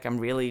feel like I'm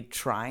really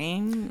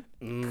trying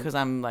because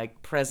I'm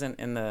like present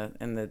in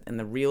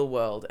the real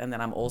world, and then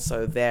I'm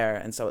also there,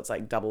 and so it's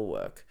like double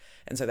work,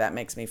 and so that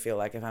makes me feel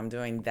like if I'm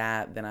doing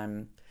that,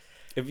 then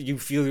if you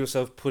feel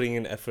yourself putting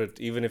in effort,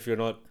 even if you're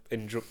not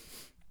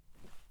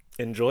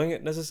enjoying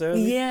it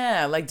necessarily.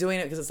 Yeah, like doing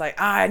it because it's like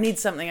I need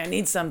something, and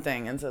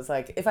so it's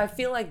like if I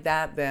feel like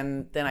that,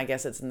 then I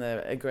guess it's in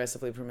the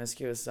aggressively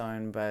promiscuous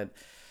zone. But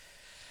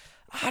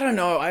I don't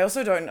know. I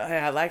also don't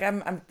like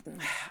I'd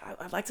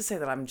like to say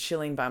that I'm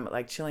chilling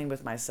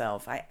with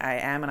myself. I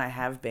am, and I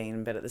have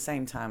been, but at the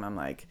same time I'm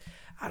like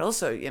I'd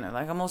also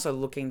I'm also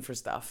looking for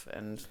stuff,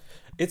 and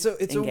it's a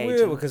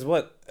weird because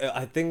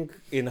I think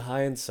in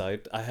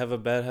hindsight I have a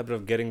bad habit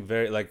of getting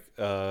very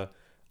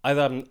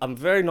either I'm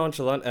very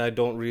nonchalant and I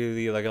don't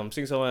really I'm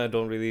seeing someone I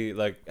don't really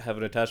have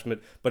an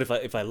attachment, but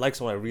if I like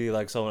someone, I really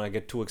like someone, I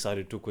get too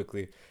excited too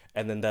quickly,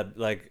 and then that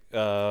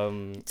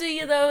do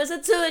you though? Is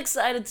it too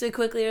excited too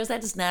quickly, or is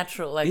that just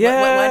natural? Like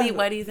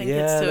why do you think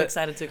it's too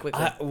excited too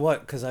quickly?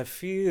 Because I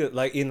feel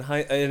like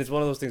and it's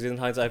one of those things in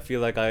hindsight I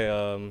feel like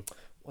I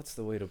what's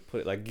the way to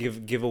put it? Like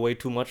give away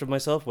too much of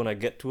myself when I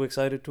get too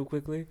excited too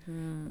quickly,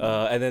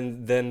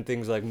 and then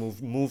things like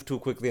move too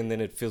quickly, and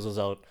then it fizzles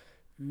out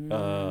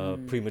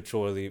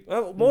prematurely,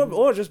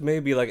 or just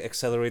maybe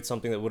accelerate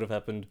something that would have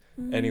happened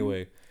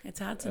anyway. It's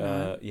hard to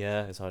know.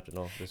 It's hard to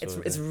know.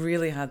 It's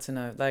really hard to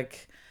know.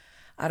 Like,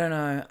 I don't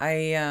know.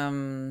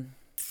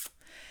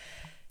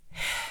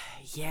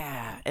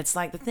 It's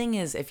like the thing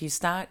is, if you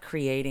start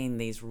creating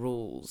these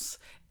rules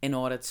in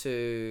order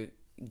to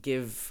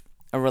give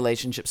a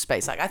relationship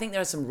space, I think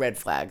there are some red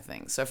flag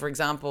things. So for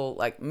example,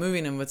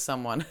 moving in with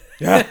someone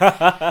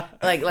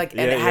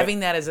having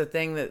that as a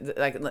thing that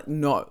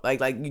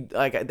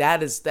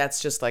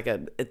that's just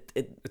a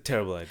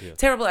terrible idea.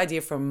 Terrible idea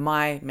for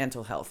my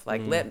mental health.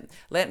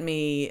 Let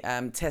me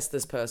test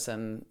this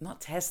person, not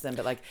test them,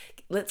 but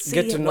let's see,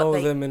 get to know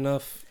them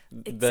enough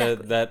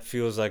that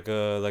feels like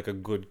a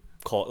good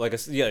call,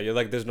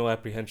 there's no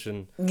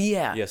apprehension.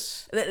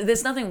 Yes,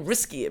 there's nothing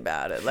risky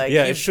about it.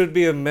 It should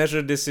be a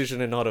measured decision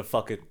and not a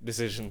fuck it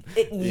decision.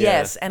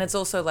 Yes, and it's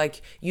also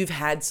you've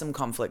had some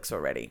conflicts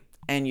already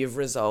and you've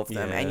resolved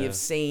them, and you've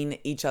seen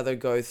each other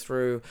go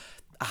through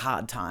a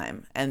hard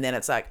time, and then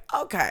it's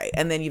okay,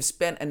 and then you've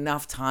spent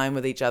enough time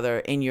with each other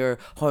in your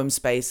home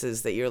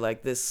spaces that you're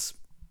this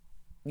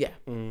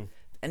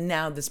and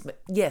now let's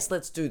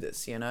do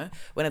this,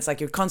 when it's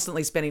you're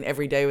constantly spending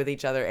every day with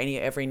each other and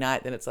every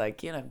night, then it's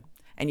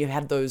and you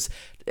had those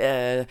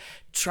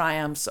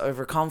triumphs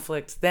over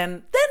conflict,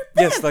 then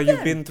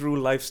you've been through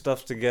life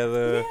stuff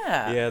together.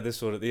 This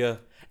sort of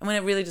and when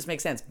it really just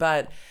makes sense.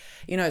 But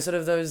sort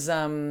of those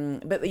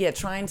but yeah,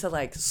 trying to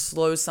like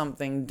slow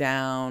something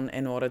down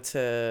in order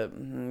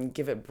to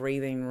give it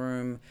breathing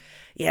room.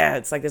 Yeah,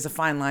 it's like there's a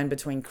fine line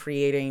between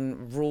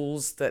creating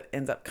rules that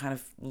end up kind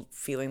of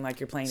feeling like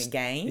you're playing a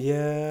game.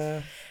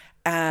 Yeah.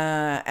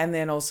 And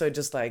then also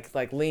just like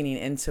leaning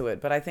into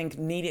it. But I think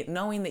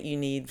knowing that you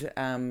need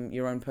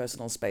your own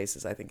personal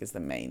spaces, I think, is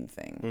the main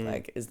thing,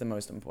 like is the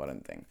most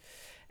important thing.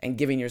 And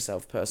giving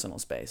yourself personal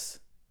space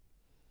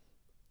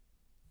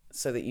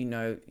so that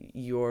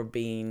you're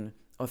being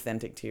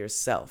authentic to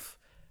yourself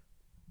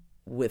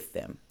with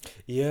them.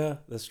 Yeah,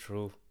 that's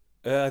true.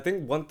 I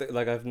think one thing,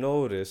 like I've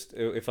noticed,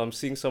 if I'm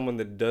seeing someone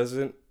that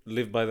doesn't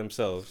live by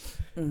themselves,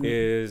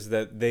 is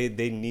that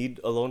they need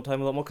alone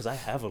time a lot more, because I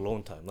have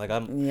alone time. Like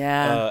and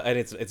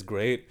it's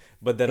great,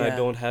 but then I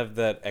don't have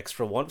that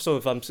extra one. So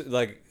if I'm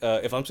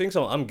if I'm seeing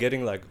someone, I'm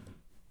getting like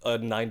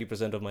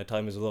 90% of my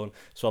time is alone.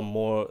 So I'm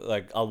more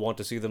like I'll want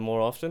to see them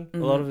more often a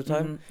lot of the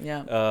time.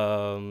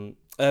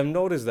 I've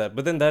noticed that,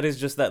 but then that is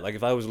just that. Like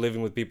if I was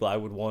living with people, I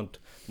would want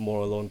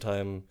more alone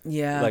time,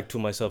 like to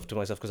myself,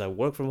 because I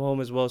work from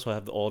home as well, so I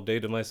have all day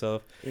to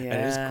myself, and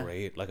it's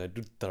great. Like I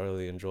do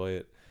thoroughly enjoy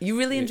it. You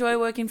really enjoy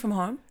working from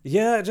home?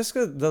 Yeah, just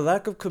 'cause the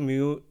lack of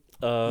commute.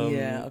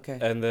 Okay.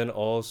 And then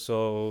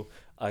also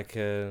I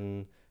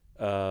can,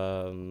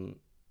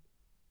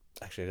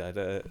 actually I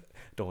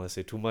don't want to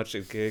say too much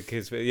in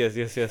case. Yes.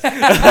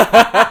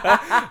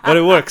 But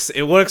it works.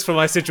 It works for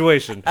my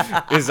situation.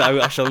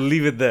 I shall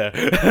leave it there.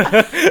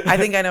 I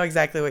think I know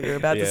exactly what you're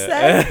about to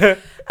say.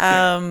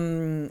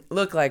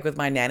 Look, like with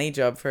my nanny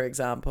job, for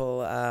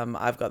example,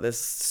 I've got this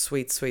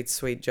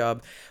sweet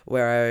job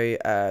where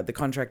the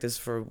contract is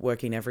for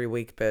working every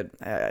week, but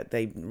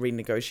they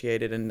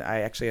renegotiated, and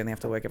I actually only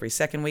have to work every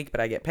second week, but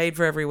I get paid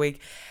for every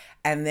week.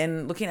 And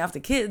then looking after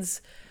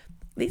kids,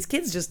 these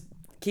kids just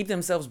keep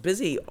themselves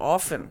busy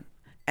often.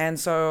 And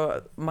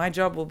so my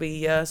job will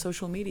be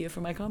social media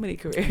for my comedy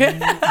career.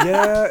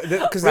 Yeah,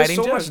 because there's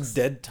so jokes. much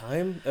dead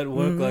time at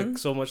work, like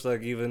so much,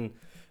 like even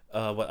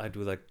what I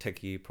do, like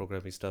techie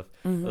programming stuff.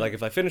 Like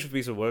if I finish a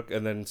piece of work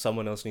and then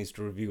someone else needs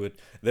to review it,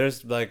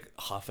 there's like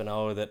half an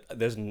hour that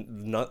there's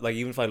not, like,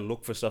 even if I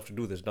look for stuff to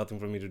do, there's nothing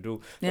for me to do.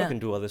 I can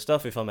do other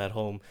stuff if I'm at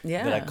home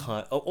that I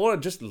can't, or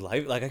just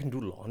live, like I can do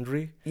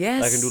laundry.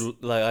 Yes.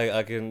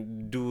 I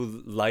can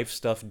do life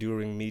stuff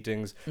during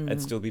meetings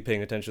and still be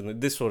paying attention,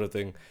 this sort of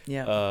thing.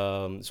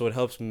 So it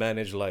helps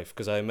manage life,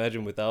 because I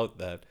imagine without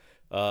that,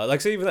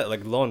 like say even that,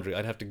 like laundry,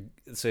 I'd have to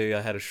say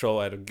I had a show,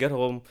 I had to get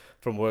home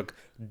from work,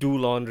 do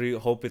laundry,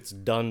 hope it's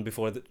done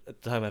before the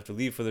time I have to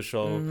leave for the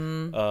show,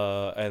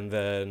 and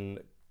then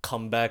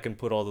come back and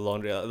put all the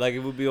laundry out. Like it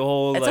would be a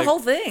whole, it's like, a whole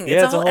thing.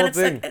 Yeah, it's a whole and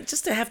thing. Like,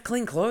 just to have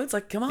clean clothes,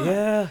 like come on.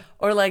 Yeah.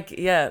 Or like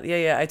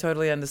yeah, I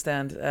totally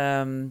understand.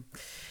 I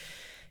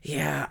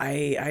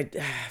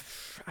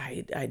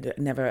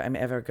never I'm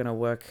ever gonna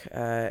work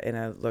in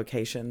a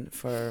location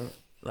for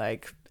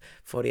like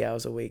 40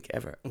 hours a week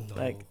ever. No,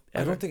 like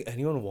I don't think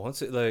anyone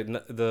wants it. Like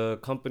the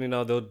company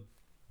now, they'll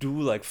do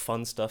like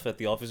fun stuff at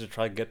the office to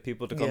try to get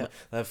people to come.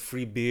 Have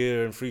free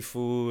beer and free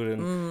food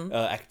and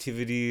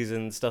activities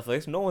and stuff like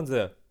this. No one's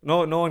there.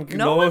 No one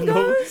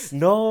goes?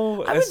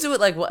 No. I would do it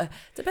like what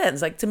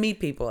depends. Like to meet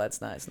people,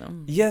 that's nice. No.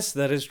 Yes,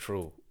 that is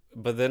true.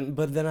 But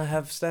then I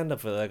have stand up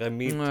for that. Like I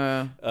meet.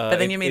 But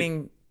then you're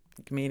meeting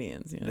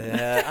comedians. You know?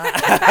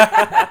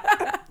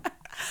 Yeah.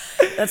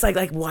 That's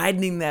like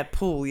widening that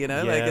pool, you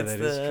know. Yeah, like it's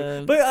that is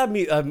true. But I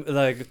mean,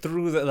 like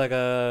through like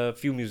a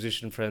few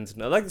musician friends,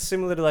 like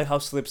similar to like how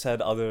Slips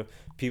had other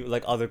people,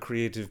 like other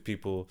creative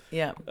people.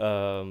 Yeah.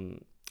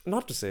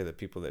 Not to say that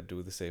people that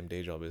do the same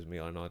day job as me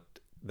are not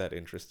that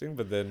interesting,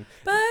 but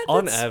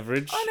on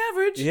average,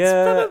 it's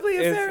probably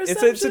a fair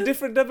assumption. It's a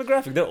different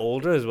demographic. They're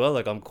older as well.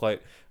 Like I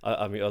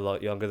mean, a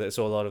lot younger.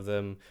 So a lot of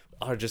them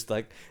are just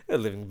like they're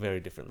living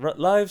very different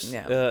lives.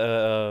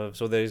 Yeah.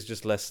 So there's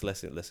just less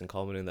in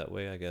common in that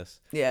way, I guess.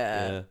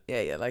 Yeah.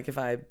 Like if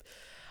I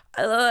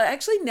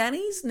actually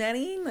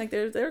nannying, like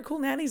there are cool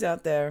nannies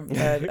out there.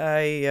 But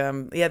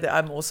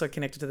I'm also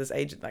connected to this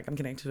agent. Like I'm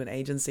connected to an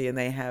agency, and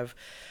they have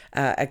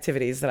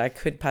activities that I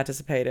could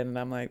participate in, and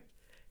I'm like,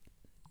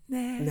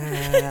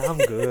 nah, I'm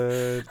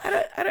good.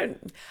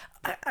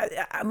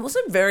 I'm also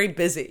very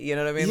busy. You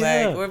know what I mean?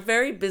 Yeah. Like we're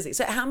very busy.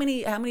 So how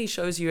many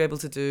shows are you able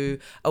to do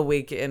a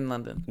week in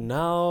London?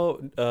 Now,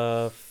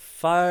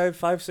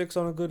 5, 6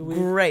 on a good week.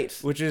 Great.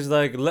 Which is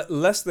like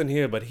less than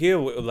here, but here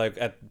like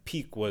at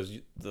peak was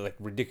like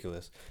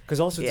ridiculous.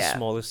 Because also it's the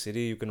smallest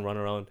city, you can run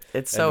around.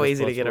 It's so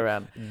easy to get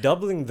around.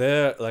 Doubling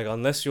there, like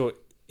unless you're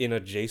in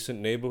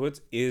adjacent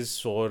neighborhoods, is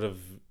sort of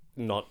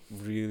not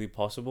really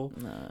possible.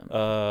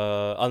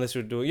 No. Unless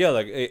you're doing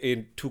like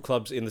in 2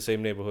 clubs in the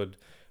same neighborhood.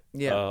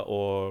 Yeah.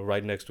 Or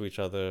right next to each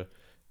other.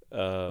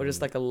 Or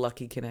just like a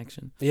lucky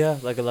connection. Yeah,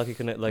 like a lucky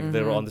connect. Like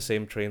they were on the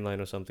same train line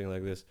or something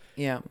like this.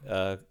 Yeah.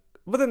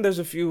 But then there's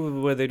a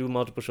few where they do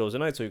multiple shows a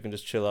night, so you can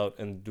just chill out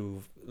and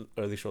do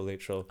early show,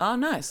 late show. Oh,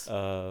 nice.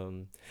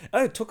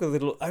 I took a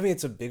little. I mean,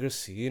 it's a bigger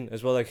scene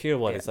as well. Like here,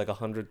 what? Yeah. It's like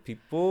 100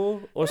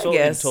 people or I so in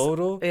guess.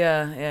 total.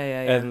 Yeah.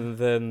 And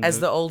then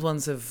As the old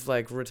ones have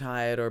like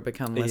retired or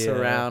become less Yeah.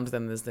 around,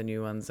 then there's the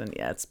new ones, and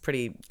yeah, it's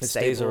pretty it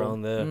stable. stays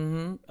around there.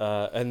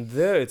 And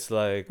there it's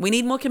like We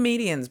need more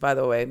comedians, by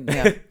the way.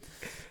 Yeah.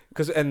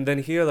 and then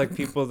here like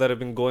people that have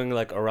been going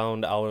like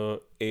around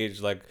our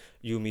age, like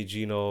Yumi,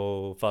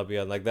 Gino,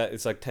 Fabian, like that.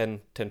 It's like 10,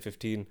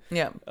 15.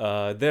 Yeah.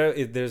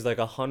 There's like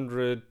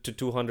 100 to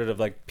 200 of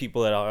like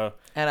people that are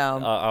At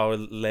our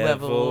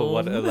level,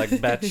 what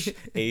like batch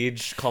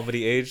age,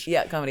 comedy age.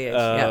 yeah, comedy age.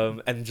 Yeah.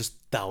 And just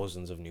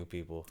thousands of new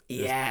people.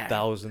 Just Yeah.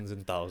 thousands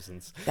and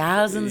thousands.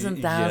 Thousands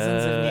and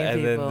thousands of new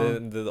and people.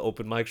 then the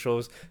open mic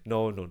shows.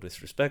 No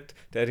disrespect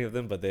to any of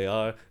them, but they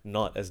are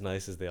not as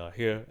nice as they are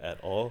here at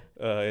all.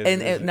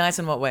 And nice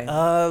in what way?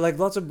 Like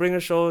lots of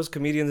bringer shows,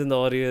 comedians in the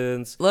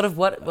audience. A lot of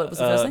what? What was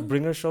the first thing?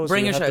 Bringer shows. so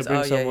Bringer you have shows. to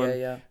bring Oh, someone.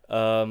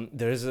 yeah.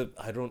 There is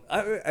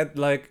I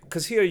like,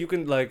 because here you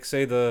can like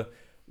say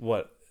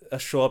a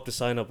show up to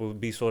sign up would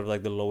be sort of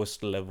like the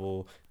lowest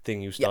level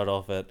thing you start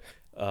off at.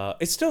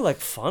 It's still like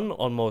fun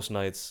on most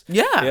nights.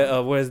 Yeah.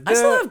 Whereas I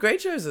still there, have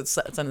great shows at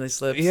Sunday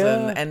Slips,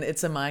 Yeah. and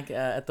it's a mic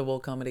at the Wall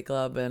Comedy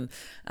Club, and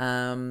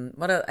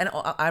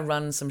I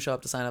run some show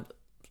up to sign up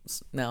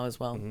now as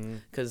well,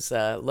 because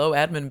low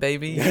admin,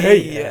 baby.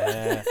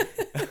 yeah.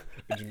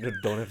 You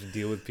don't have to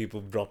deal with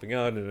people dropping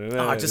out.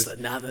 Oh, just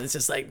nothing. It's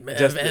just like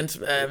Just- event.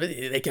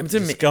 They come to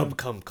me. Just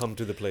come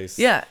to the place.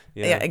 Yeah,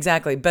 Yeah. yeah,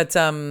 exactly. But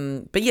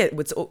yeah,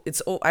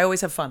 it's I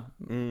always have fun.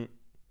 Mm,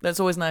 There's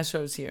always nice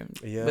shows here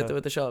Yeah.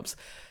 with the show ups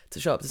to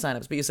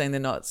signups. But you're saying they're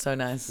not so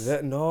nice.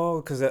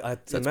 no, because I So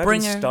it's imagine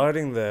Bringer.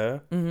 starting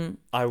there,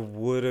 I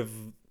would have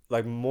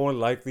like more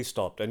likely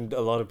stopped, and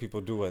a lot of people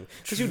do it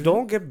because you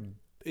don't get.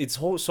 It's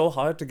so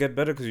hard to get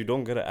better because you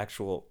don't get an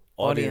actual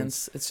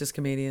audience. It's just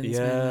comedians. Yeah,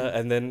 man.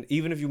 and then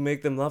even if you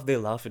make them laugh, they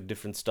laugh at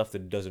different stuff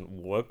that doesn't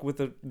work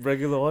with a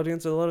regular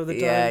audience a lot of the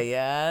time.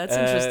 Yeah, that's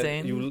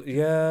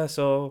interesting.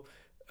 So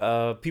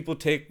people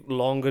take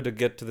longer to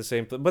get to the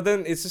same place. But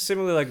then it's just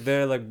similar, like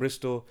there, like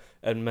Bristol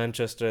and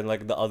Manchester and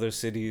like the other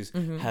cities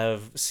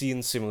have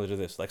scenes similar to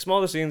this, like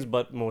smaller scenes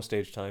but more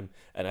stage time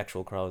and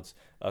actual crowds,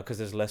 because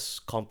there's less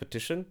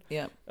competition.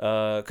 Yeah.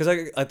 Because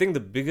I think the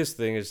biggest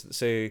thing is,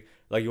 say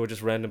like you're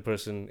just a random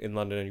person in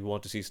London and you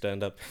want to see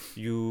stand up,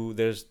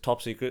 there's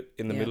Top Secret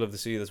in the Yeah. middle of the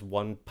city. That's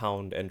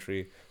 £1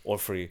 entry or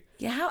free.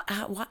 Yeah,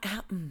 how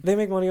They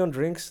make money on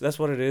drinks. That's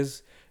what it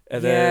is.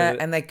 And yeah,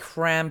 then, and they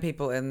cram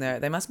people in there.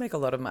 They must make a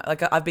lot of money.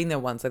 Like I've been there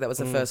once. Like that was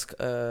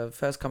the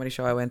first comedy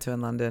show I went to in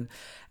London,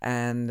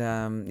 and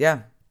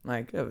yeah,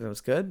 like it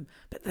was good.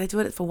 But they do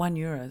it for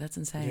 €1. That's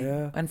insane.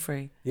 Yeah. And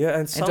free. yeah,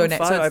 and some donate-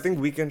 so 5. I it's- think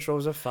weekend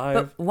shows are 5.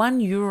 But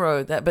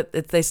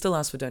 €1 they still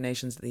ask for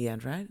donations at the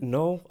end, right?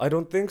 No, I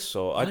don't think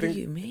so. What I think do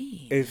you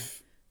mean?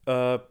 if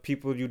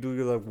people you do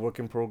your like work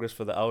in progress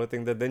for the hour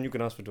thing, that then you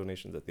can ask for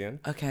donations at the end.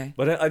 Okay.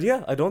 But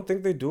I don't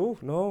think they do.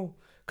 No,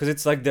 because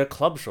it's like their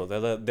club show.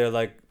 They're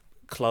like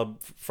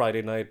club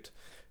Friday night,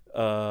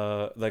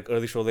 like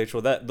early show, late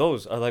show.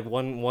 Those are like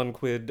one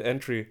quid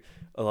entry.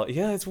 A lot.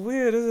 Yeah, it's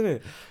weird, isn't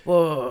it?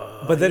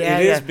 Whoa. But then yeah,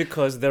 it is yeah.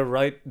 because they're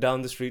right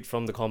down the street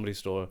from the Comedy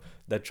Store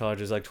that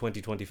charges like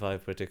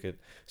 25 per ticket.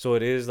 So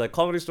it is like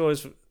Comedy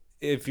Stores.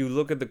 If you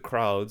look at the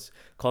crowds,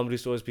 Comedy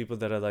Stores, people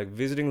that are like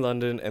visiting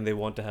London and they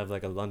want to have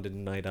like a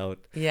London night out,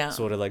 Yeah.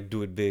 sort of like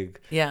do it big,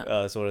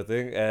 Yeah. sort of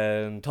thing.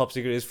 And Top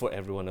Secret is for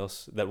everyone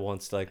else that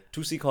wants like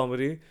to see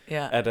comedy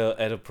Yeah. at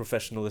a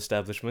professional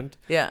establishment,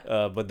 Yeah.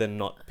 but then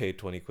not pay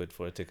 20 quid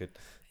for a ticket.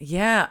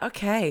 Yeah,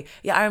 okay.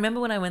 Yeah, I remember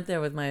when I went there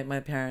with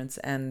my parents,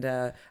 and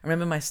I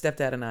remember my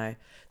stepdad and I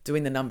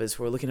doing the numbers.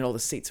 We were looking at all the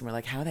seats, and we're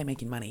like, how are they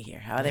making money here?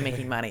 How are they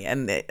making money?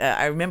 And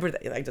I remember,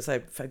 I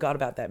forgot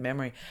about that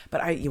memory.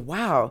 But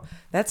wow,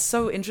 that's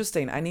so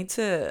interesting. I need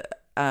to,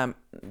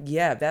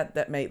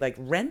 that made, like,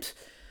 rent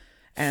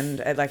and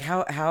like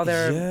how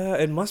they're... Yeah,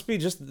 it must be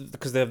just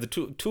because they have the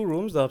two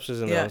rooms, the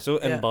upstairs and the Yeah, downstairs,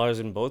 and yeah. bars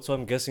in both. So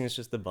I'm guessing it's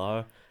just the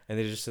bar, and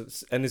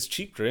it's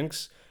cheap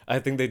drinks. I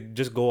think they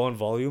just go on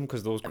volume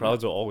because those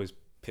crowds are always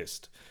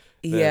pissed.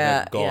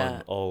 They're gone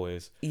Yeah.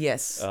 always.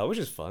 Yes. Which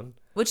is fun.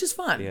 Which is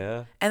fun.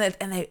 Yeah. And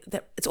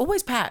it's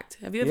always packed.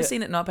 Have you ever Yeah.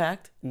 seen it not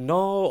packed?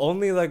 No,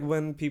 only like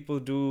when people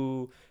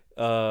do.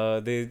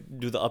 They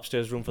do the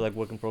upstairs room for like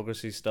work in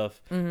progressy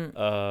stuff.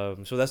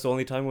 Mm-hmm. So that's the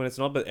only time when it's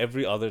not. But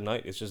every other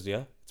night, it's just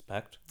it's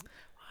packed.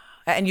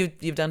 And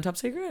you've done Top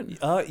Secret?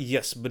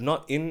 Yes, but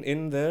not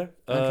in there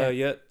Okay.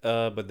 yet.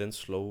 But then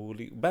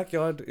slowly,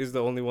 backyard is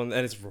the only one,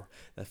 and it's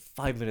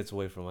 5 minutes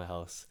away from my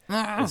house.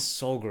 It's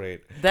so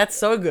great. That's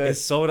so good.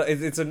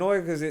 It's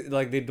annoying because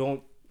they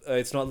don't.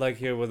 It's not like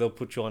here where they'll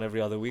put you on every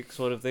other week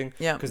sort of thing.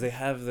 Yeah. Because they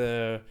have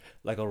their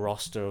like a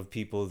roster of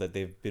people that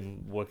they've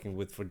been working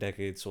with for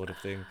decades sort of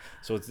thing.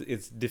 So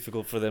it's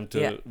difficult for them to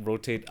Yeah.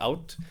 rotate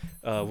out.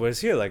 Whereas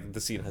here, like the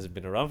scene hasn't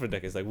been around for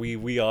decades. Like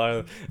we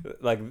are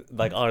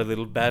like our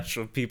little batch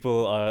of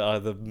people are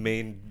the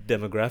main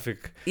demographic.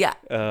 Yeah.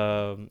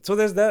 So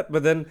there's that.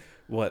 But then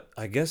what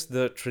I guess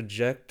the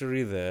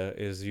trajectory there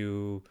is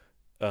you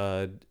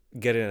uh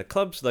get in at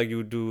clubs, like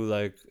you do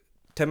like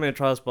 10-minute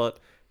trial spot,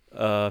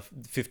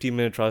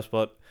 15-minute trial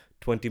spot,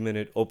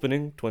 20-minute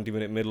opening,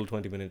 20-minute middle,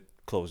 20-minute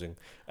closing.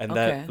 And Okay.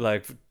 that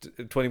like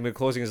 20-minute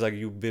closing is like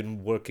you've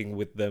been working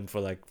with them for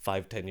like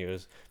 5-10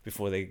 years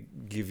before they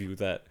give you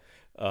that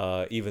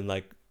even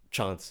like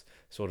chance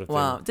sort of thing.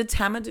 Wow. Did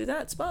Tama do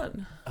that spot?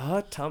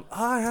 I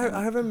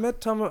haven't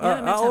met Tama. You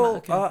haven't met Tama,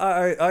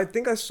 okay. I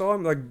think I saw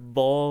him, like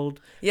bald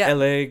Yeah.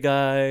 LA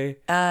guy.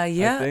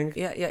 Yeah. think.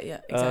 Yeah.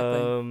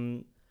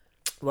 Exactly.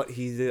 What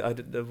he did,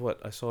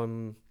 I saw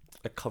him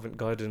at Covent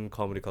Garden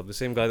Comedy Club. The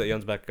same guy that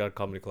Jan's Backyard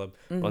Comedy Club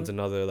runs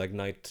another like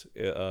night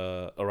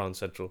around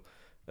Central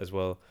as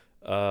well.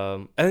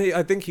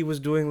 I think he was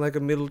doing like a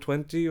middle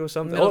 20 or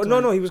something. Middle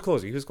 20. No, he was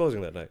closing. He was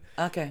closing that night.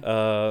 Okay.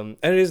 And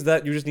it is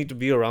that you just need to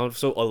be around.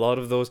 So a lot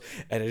of those,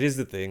 and it is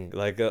the thing,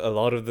 like a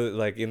lot of the,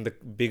 like in the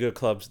bigger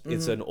clubs,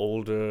 it's an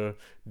older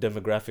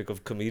demographic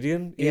of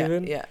comedian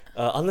even. Yeah.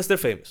 Unless they're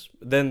famous,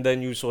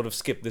 then you sort of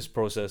skip this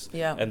process.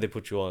 Yeah. And they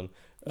put you on.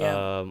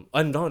 Yeah.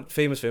 I'm not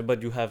famous,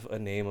 but you have a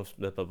name of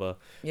blah blah blah.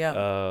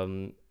 Yeah.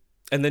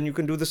 And then you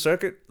can do the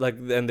circuit, like,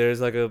 and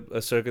there's like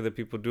a circuit that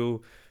people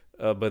do.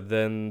 But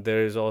then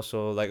there is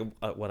also like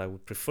what I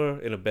would prefer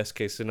in a best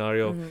case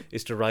scenario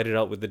is to ride it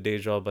out with the day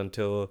job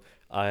until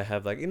I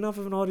have like enough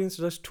of an audience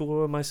to just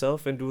tour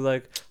myself and do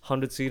like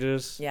 100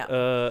 seaters.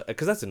 Yeah.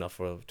 Because that's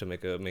enough to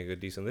make a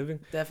decent living.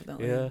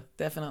 Definitely. Yeah.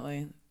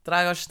 Definitely.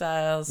 Drago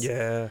Styles.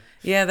 Yeah.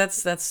 Yeah,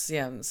 that's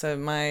yeah. So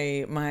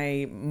my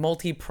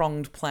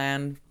multi-pronged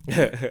plan,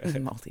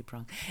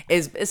 multi-pronged,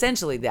 is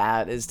essentially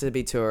that is to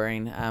be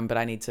touring. But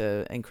I need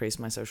to increase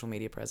my social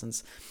media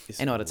presence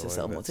in order to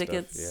sell more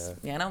tickets.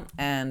 Yeah. You know,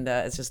 and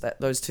it's just that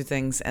those two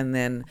things. And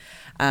then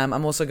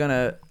I'm also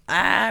gonna.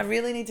 I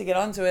really need to get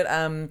onto it.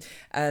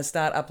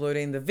 Start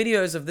uploading the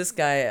videos of this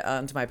guy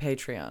onto my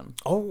Patreon.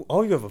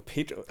 Oh, you have a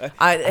Patreon.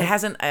 I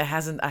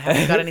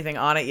haven't got anything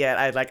on it yet.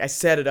 I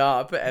set it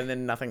up and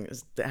then nothing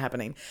is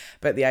happening.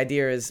 But the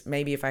idea is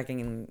maybe if I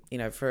can,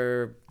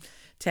 for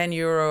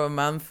 €10 a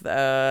month,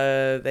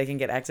 they can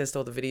get access to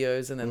all the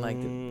videos and then like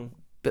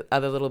the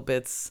other little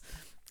bits.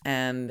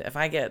 And if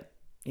I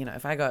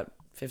got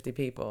 50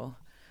 people,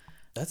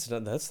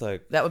 That's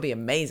like, that would be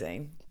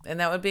amazing. And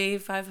that would be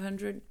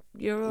 €500 a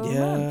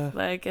month.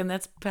 Like, and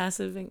that's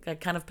passive,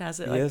 kind of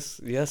passive. Like,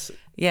 yes.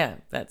 yeah,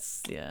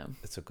 that's, yeah.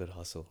 It's a good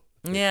hustle.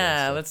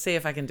 Yeah, let's see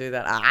if I can do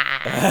that.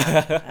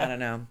 I don't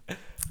know.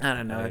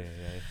 Aye.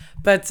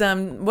 But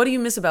what do you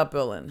miss about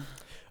Berlin?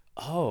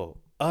 Oh,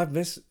 I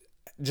miss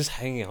just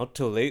hanging out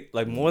till late.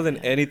 Like more than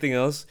anything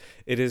else,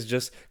 it is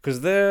just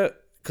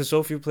because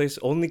so few places,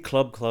 only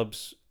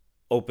clubs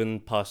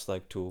open past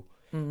like 2.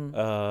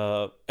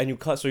 And you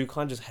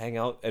can't just hang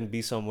out and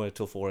be somewhere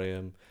till 4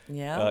 a.m.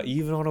 Yeah.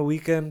 Even on a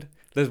weekend.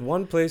 There's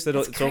one place that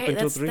it's open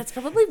till 3. That's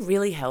probably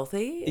really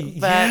healthy.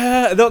 But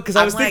yeah, no, because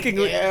I was like,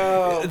 thinking.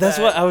 ew, that's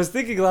what I was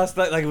thinking last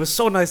night. Like it was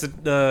so nice. I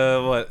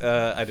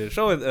did a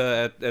show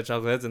at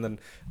Chocolate Heads, and then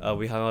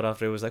we hung out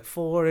after. It was like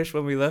 4ish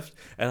when we left,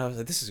 and I was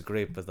like, "This is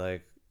great," but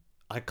like,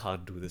 I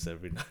can't do this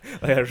every night.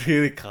 Like I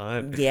really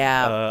can't.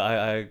 Yeah.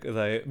 I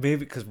like maybe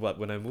because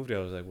when I moved here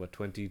I was like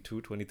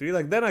 22, 23.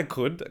 Like then I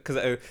could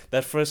because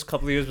that first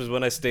couple of years was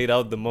when I stayed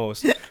out the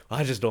most.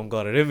 I just don't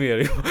got it in me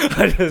anymore.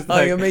 I just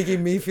you're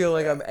making me feel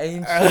like I'm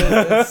ancient.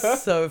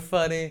 It's so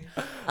funny.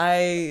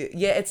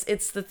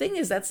 It's the thing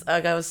is that's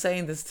like I was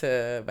saying this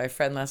to my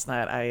friend last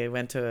night. I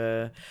went to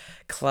a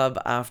club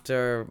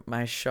after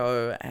my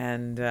show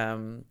and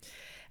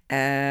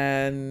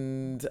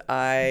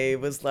I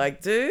was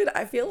like, dude,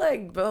 I feel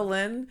like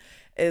Berlin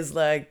is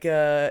like,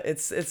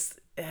 it's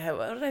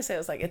what did I say? It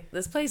was like,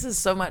 this place is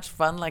so much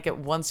fun. Like it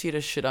wants you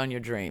to shit on your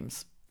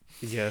dreams.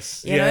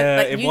 Yes. You know,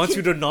 like it wants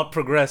you to not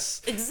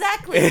progress.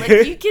 Exactly.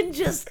 Like you can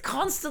just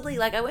constantly,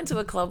 like I went to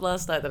a club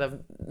last night that I've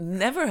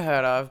never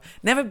heard of,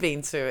 never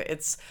been to.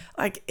 It's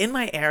like in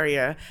my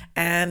area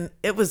and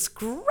it was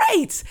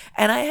great.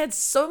 And I had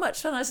so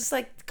much fun. I was just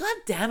like, God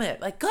damn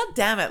it. Like,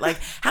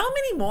 how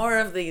many more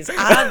of these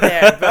are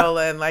there,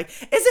 Berlin? Like,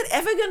 is it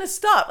ever going to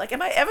stop? Like,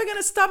 am I ever going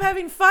to stop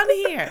having fun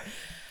here?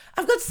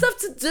 I've got stuff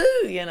to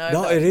do, you know?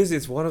 No, it is.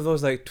 It's one of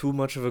those like too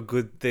much of a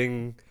good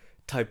thing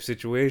type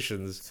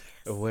situations.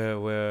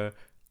 Where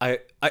I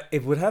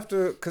it would have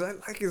to, because I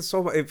like it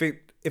so much.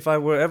 If I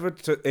were ever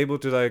able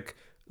to like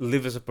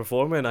live as a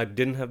performer and I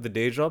didn't have the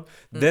day job,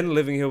 then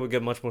living here would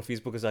get much more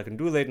feasible because I can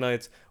do late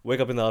nights,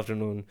 wake up in the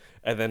afternoon,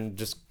 and then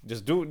just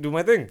do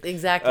my thing.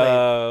 Exactly.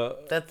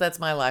 That's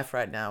my life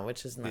right now,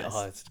 which is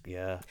nice.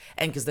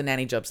 And because the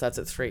nanny job starts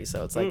at 3,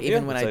 so it's like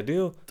even when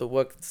ideal. The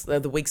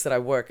weeks that I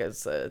work,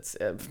 it's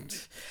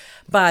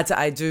but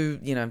I do,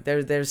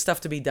 there's stuff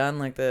to be done,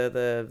 like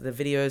the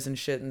videos and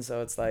shit, and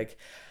so it's like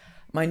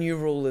My new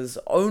rule is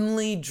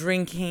only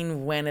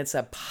drinking when it's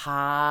a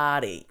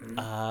party.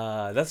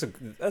 That's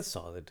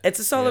solid. It's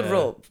a solid Yeah.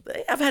 rule.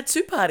 I've had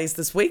 2 parties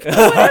this week, but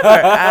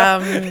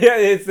whatever. Yeah,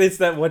 it's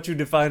that what you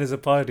define as a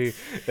party.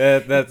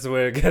 That's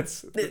where it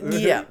gets.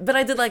 Yeah, but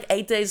I did like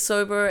 8 days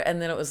sober,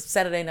 and then it was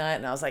Saturday night,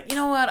 and I was like, you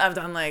know what? I've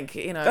done like,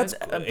 That's a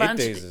cool. 8 bunch,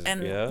 days is-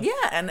 and yeah.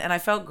 and I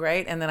felt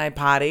great, and then I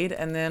partied,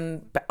 and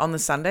then on the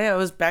Sunday I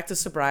was back to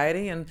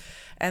sobriety, and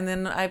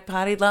then I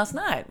partied last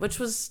night, which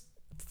was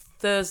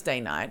Thursday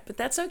night, but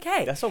that's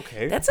okay. That's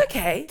okay. That's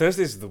okay.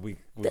 Thursday's the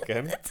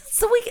weekend. It's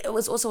the week. It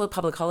was also a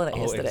public holiday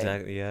Oh, yesterday.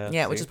 exactly. Yeah.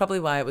 Yeah, which see? is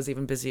probably why it was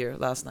even busier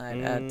last night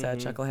at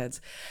Chuckleheads.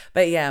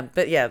 But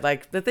yeah,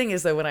 like the thing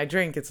is though, when I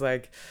drink, it's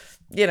like,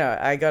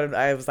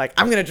 I was like,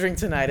 I'm gonna drink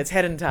tonight. It's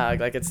Heddentag,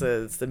 like it's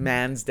the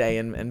man's day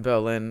in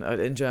Berlin,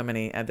 in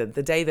Germany, and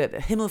the day that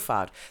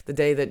Himmelfahrt, the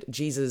day that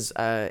Jesus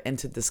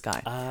entered the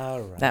sky.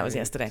 Right. That was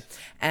yesterday,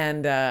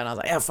 and I was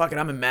like, yeah, fuck it,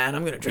 I'm a man.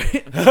 I'm gonna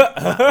drink.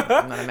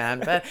 I'm not a man,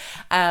 but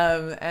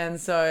and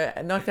so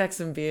I knocked back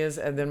some beers,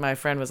 and then my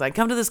friend was like,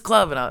 come to this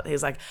club, and he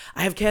was like,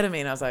 I have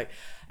ketamine. I was like,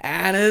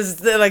 and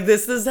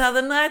this is how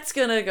the night's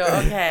gonna go,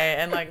 okay,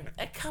 and like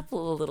a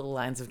couple of little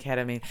lines of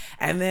ketamine,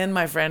 and then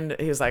my friend,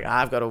 he was like,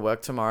 I've got to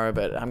work tomorrow,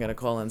 but I'm gonna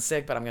call in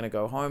sick, but I'm gonna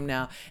go home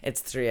now.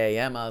 It's 3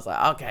 a.m. I was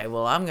like, okay,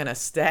 well, I'm gonna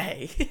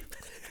stay.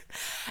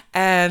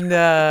 And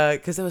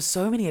because there were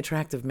so many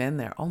attractive men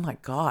there, oh my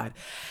god!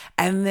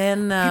 And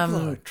then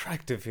People are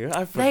attractive here.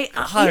 I you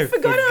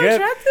forgot how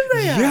attractive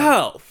they are.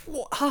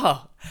 Yeah.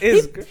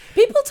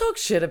 People talk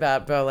shit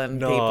about Berlin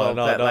people,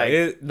 but like,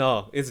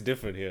 it's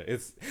different here.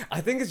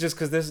 I think it's just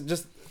because there's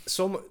just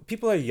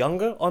people are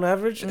younger on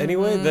average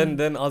anyway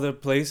than other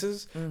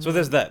places. So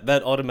there's that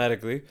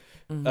automatically.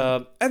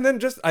 And then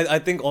just I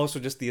think also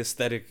just the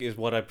aesthetic is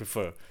what I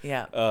prefer.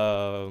 yeah,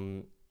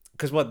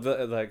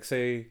 Because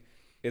say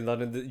in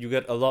London you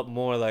get a lot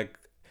more like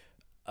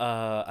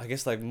I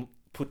guess like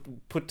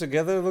put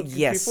together looking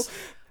yes. people.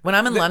 When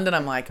I'm in London,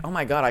 I'm like, oh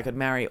my god, I could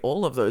marry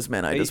all of those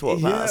men I just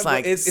walked Yeah, past. but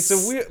Like, it's a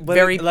weird, but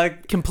very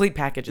like complete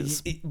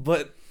packages.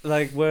 But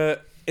like where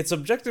it's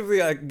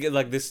objectively I get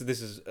like this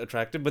is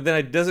attractive, but then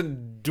it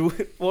doesn't do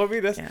it for me.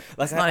 That's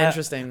It's not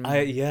interesting.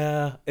 I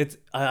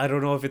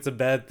don't know if it's a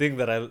bad thing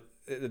that I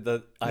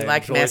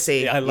like enjoy.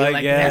 messy. I You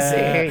like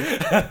messy.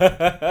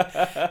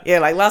 Yeah,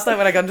 like last night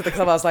when I got into the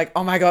club, I was like,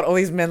 oh my god, all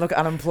these men look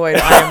unemployed.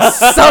 I am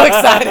so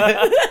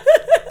excited.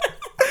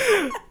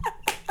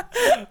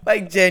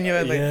 Like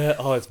genuinely. Yeah.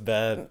 Oh, it's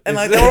bad. And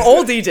like they were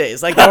all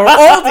DJs. Like they were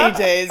all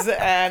DJs,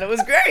 and it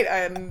was great.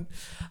 And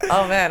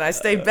oh man, I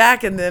stayed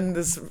back, and then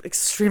this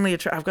extremely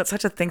I've got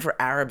such a thing for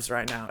Arabs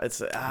right now.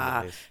 It's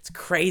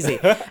crazy.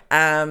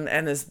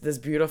 And there's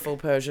beautiful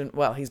Persian.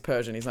 Well, he's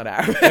Persian. He's not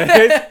Arab.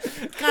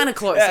 Kind of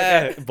close.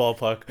 Okay.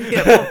 Ballpark.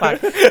 Yeah,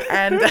 ballpark.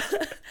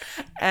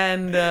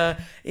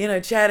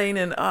 And chatting,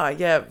 and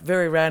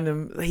very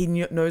random. He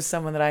knows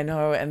someone that I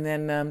know, and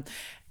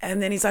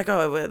then he's like,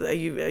 oh, are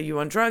you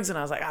on drugs? And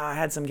I was like, oh, I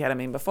had some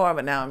ketamine before,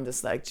 but now I'm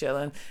just like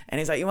chilling. And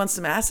he's like, you want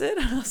some acid?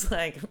 And I was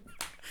like,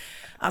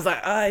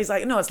 he's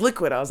like, no, it's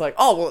liquid. I was like,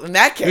 oh, well, in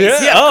that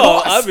case, yeah, of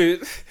course. I mean,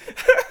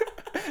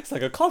 it's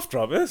like a cough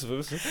drop. Yes.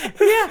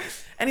 Yeah.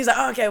 And he's like,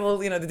 oh, okay, well,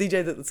 the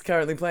DJ that's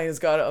currently playing has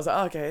got it. I was like,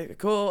 oh, okay,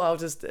 cool. I'll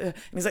just, and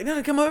he's like,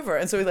 no, come over.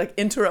 And so he like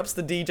interrupts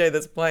the DJ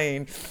that's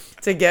playing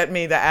to get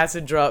me the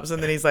acid drops.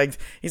 And then he's like,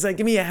 give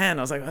me your hand.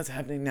 I was like, what's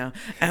happening now?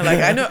 And like,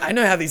 I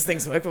know how these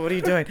things work, but what are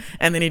you doing?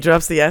 And then he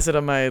drops the acid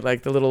on my,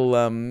 like the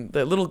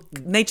little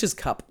nature's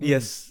cup.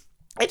 Yes.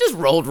 It just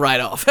rolled right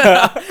off,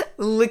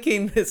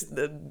 licking this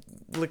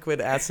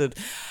liquid acid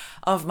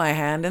of my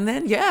hand, and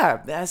then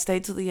I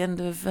stayed till the end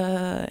of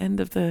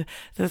the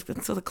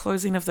sort of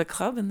closing of the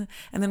club, and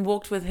then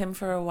walked with him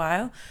for a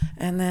while,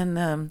 and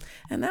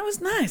that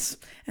was nice,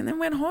 and then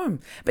went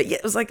home. But yeah,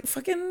 it was like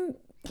fucking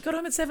got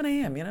home at 7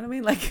 a.m. You know what I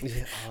mean? Like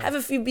have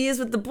a few beers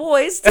with the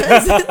boys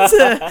turns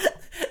into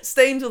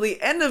staying till the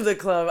end of the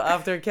club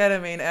after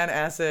ketamine and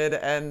acid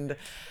and.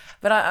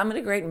 But I'm in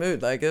a great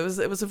mood. Like it was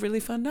a really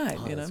fun night.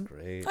 That's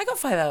great. I got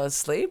 5 hours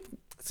sleep.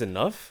 It's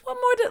enough. What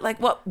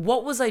more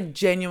what was I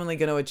genuinely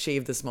going to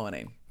achieve this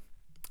morning?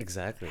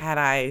 Exactly. Had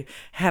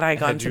I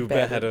gone to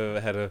bed?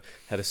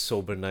 Had a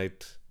sober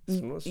night.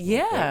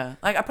 Yeah.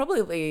 Like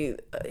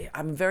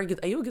I'm very good.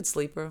 Are you a good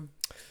sleeper?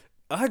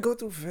 I go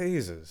through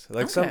phases.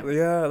 Like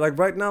Okay. like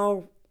right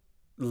now,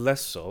 less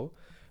so.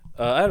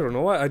 I don't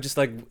know. I just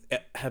like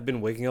have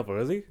been waking up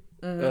early.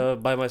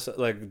 By myself,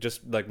 like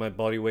just like my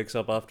body wakes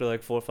up after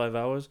like 4 or 5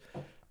 hours,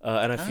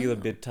 and I feel a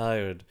bit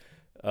tired.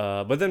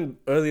 But then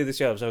earlier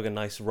this year I was having a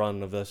nice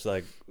run of this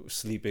like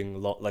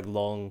sleeping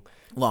long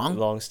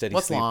steady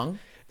What's sleep. long?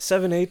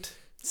 7, 8.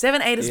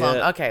 7, 8 is Yeah. long.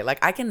 Okay, like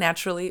I can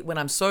naturally when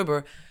I'm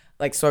sober,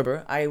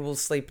 I will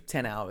sleep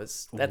 10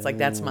 hours.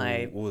 That's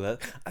my. Ooh,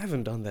 I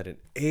haven't done that in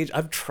age.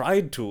 I've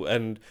tried to,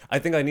 and I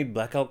think I need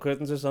blackout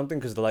curtains or something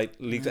because the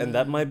light leaks, and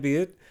that might be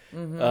it.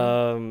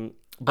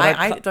 But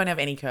I don't have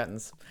any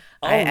curtains.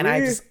 Oh, And I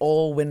really? just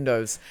all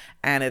windows,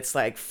 and it's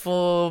like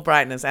full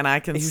brightness, and I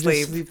can you sleep.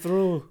 just sleep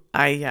through.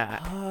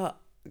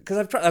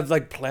 because I've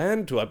like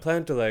planned to. I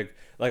plan to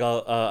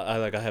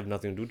I have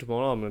nothing to do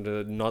tomorrow. I'm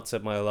gonna not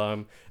set my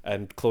alarm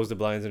and close the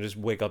blinds and just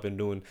wake up and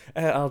noon.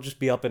 And I'll just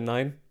be up at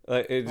 9.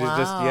 Like it's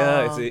just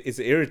yeah, Wow. it's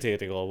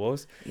irritating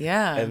almost.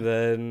 Yeah. And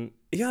then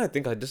yeah, I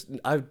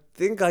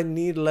think I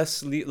need less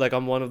sleep. Like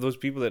I'm one of those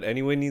people that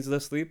anyway needs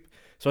less sleep.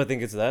 So I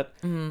think it's that.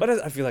 But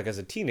I feel like as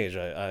a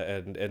teenager,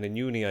 and in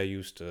uni, I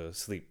used to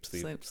sleep.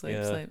 Sleep.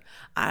 Yeah.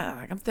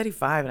 I'm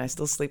 35 and I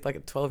still sleep like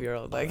a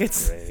 12-year-old. Like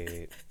it's,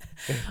 Great.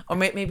 or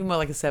maybe more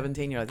like a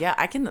 17-year-old. Yeah,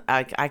 I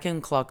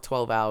can clock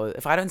 12 hours.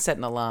 If I don't set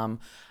an alarm,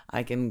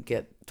 I can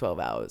get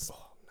 12 hours.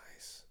 Oh,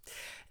 nice.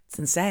 It's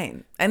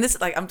insane. And this,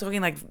 like, I'm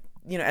talking like,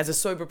 as a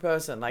sober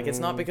person, like, it's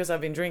not because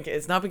I've been drinking.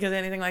 It's not because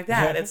anything like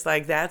that. It's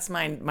like, that's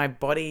my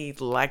body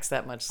lacks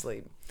that much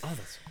sleep. Oh,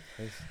 that's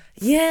nice.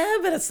 Yeah,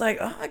 but it's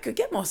like, I could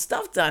get more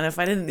stuff done if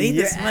I didn't need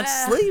this much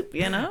sleep,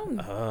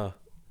 Yeah,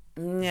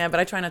 but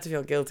I try not to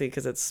feel guilty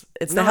because it's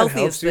the No, it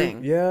healthiest helps you.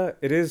 thing. Yeah,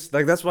 it is.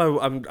 Like that's why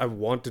I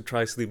want to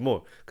try sleep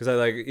more because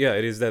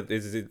it is that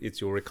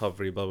it's your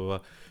recovery, blah blah blah,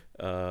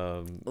 A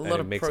and lot it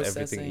of makes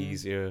everything processing.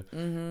 easier.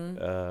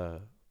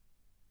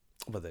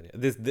 But then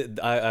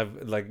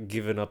I've like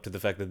given up to the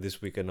fact that this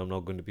weekend I'm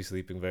not going to be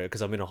sleeping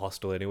because I'm in a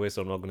hostel anyway,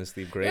 so I'm not going to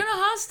sleep great. You're in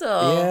a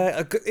hostel.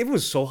 Yeah, it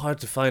was so hard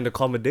to find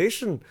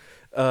accommodation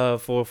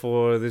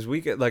for this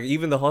weekend. Like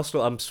even the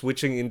hostel, I'm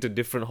switching into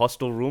different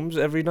hostel rooms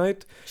every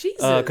night.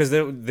 Jesus. Because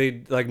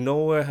they like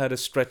nowhere had a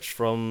stretch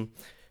from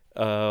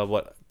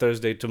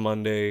Thursday to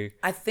Monday.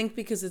 I think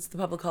because it's the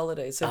public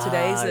holiday. So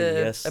today's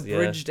a yeah.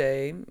 bridge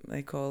day,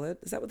 they call it.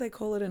 Is that what they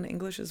call it in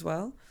English as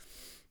well?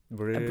 A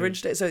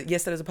bridge day. So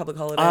yesterday's a public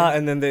holiday.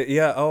 And then I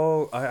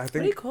think. What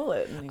do you call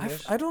it in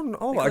English? I don't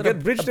know. They call I it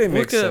get Bridge Day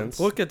makes sense.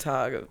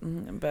 Brückentag.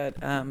 But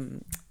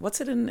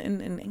what's it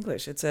in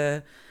English? It's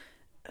a...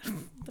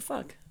 The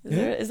fuck?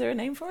 Is there a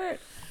name for it?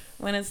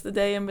 When it's the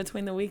day in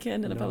between the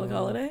weekend and a public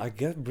holiday? I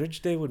guess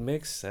Bridge Day would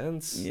make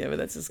sense. Yeah, but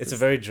that's just... It's a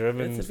very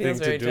German it thing feels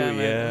to very do. German.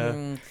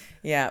 Yeah.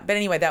 Yeah, but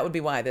anyway, that would be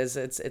why. It's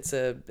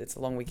a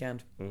long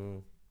weekend.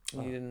 Mm.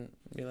 You didn't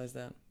realize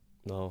that.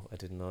 No, I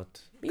did not.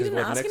 But you didn't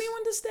ask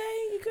anyone to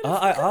stay? You could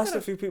have. I asked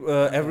a few people.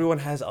 Everyone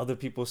has other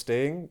people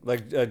staying.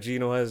 Like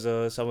Gino has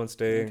someone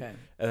staying. Okay.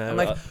 And I'm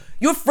like,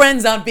 your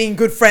friends aren't being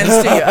good friends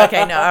to you.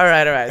 Okay, no, all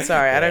right.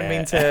 Sorry, I don't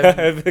mean to.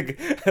 I think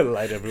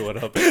light everyone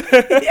up.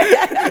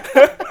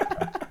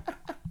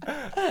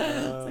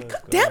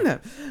 God damn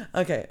it.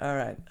 Okay, all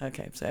right.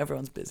 Okay, so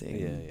everyone's busy.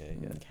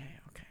 Yeah. Okay.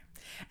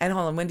 And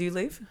hold on, when do you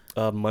leave?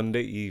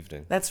 Monday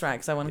evening. That's right,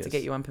 because I wanted to Yes.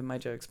 get you up in my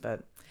jokes,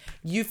 but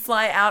you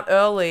fly out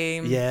early.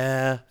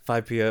 Yeah,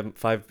 5 p.m.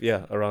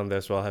 Around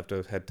there. So I'll have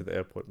to head to the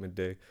airport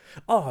midday.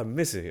 Oh, I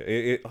miss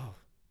it.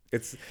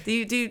 It's. Do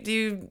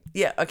you?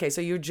 Yeah. Okay.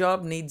 So your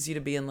job needs you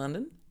to be in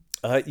London.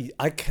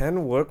 I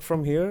can work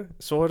from here,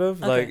 sort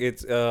of. Okay. Like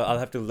it's. I'll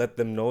have to let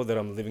them know that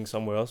I'm living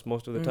somewhere else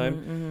most of the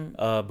time.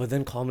 But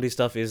then comedy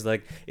stuff is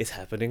like it's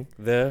happening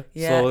there.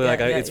 Yeah, So yeah,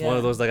 it's one yeah.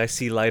 of those like I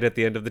see light at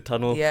the end of the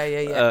tunnel. Yeah.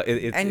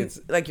 And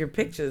It's. like your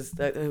pictures,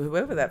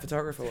 whoever that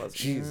photographer was.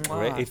 She's mwah.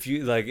 great. If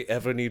you like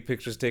ever need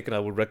pictures taken, I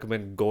would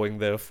recommend going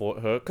there for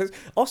her. Because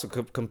also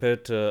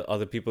compared to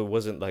other people, it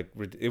wasn't like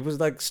it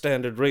was like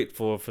standard rate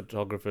for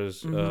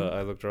photographers.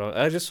 I looked around.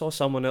 I just saw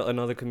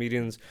another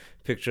comedian's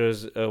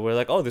pictures where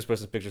like, oh, this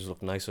person's pictures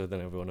look nicer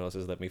than everyone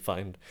else's. Let me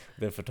find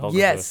their photographer.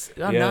 Yes.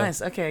 Oh, Yeah.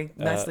 nice. Okay.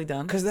 Nicely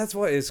done. Because that's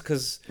what is.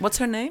 Because What's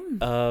her name?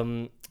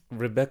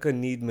 Rebecca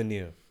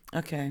Needmanier.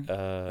 Okay.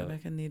 Uh,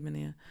 Rebecca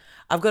Needmanier.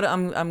 I'm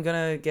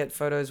gonna get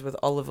photos with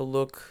Oliver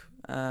Look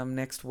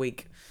next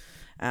week.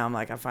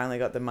 I finally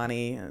got the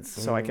money,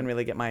 so I can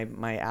really get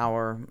my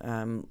hour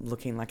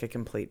looking like a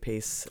complete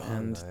piece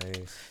and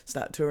nice.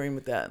 start touring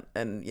with that,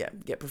 and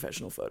get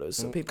professional photos.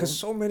 So people, Because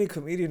so many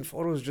comedian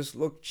photos just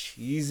look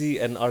cheesy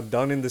and are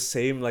done in the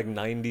same like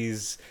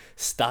 90s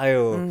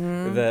style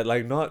that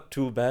like not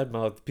too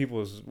badmouth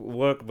people's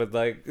work, but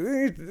like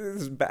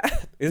it's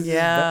bad. It's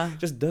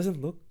just doesn't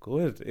look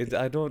good.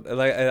 I don't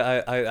like.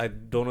 I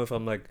don't know if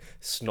I'm like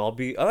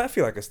snobby. I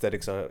feel like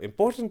aesthetics are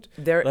important.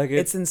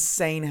 it's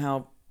insane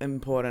how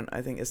important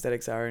I think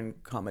aesthetics are in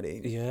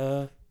comedy.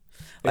 Yeah.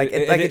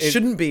 It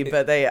shouldn't be,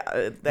 but they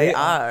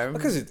are.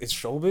 Because it's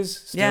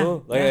showbiz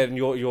still. Yeah. And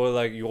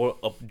you're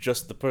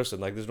just the person.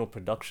 Like there's no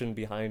production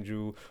behind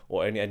you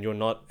or any, and you're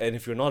not. And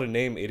if you're not a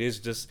name, it is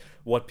just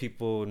what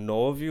people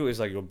know of you is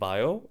like your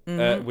bio,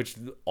 which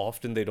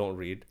often they don't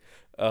read.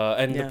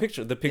 And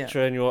the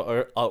picture and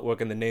your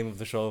artwork and the name of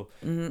the show,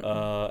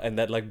 and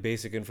that like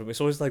basic information.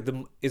 So it's like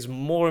it's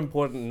more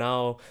important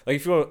now. Like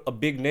if you're a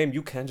big name,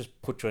 you can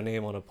just put your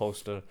name on a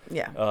poster,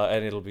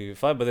 and it'll be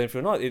fine. But then if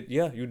you're not,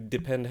 you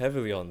depend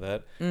heavily on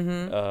that.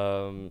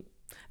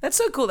 That's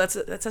so cool. That's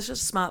such a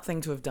smart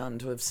thing to have done,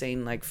 to have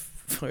seen like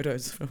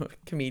photos from a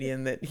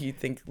comedian that you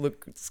think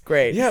looks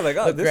great. Yeah, like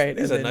great,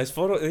 this is a then... nice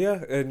photo.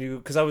 Yeah, and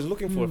because I was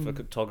looking for a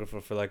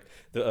photographer for like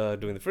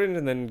doing the Fringe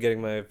and then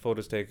getting my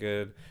photos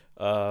taken.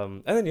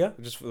 And then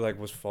just like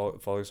was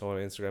following someone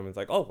on Instagram and it's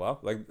like, oh wow,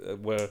 like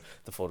where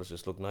the photos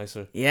just look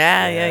nicer.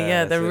 Yeah.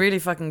 They're that's it. really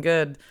fucking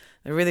good.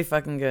 They're really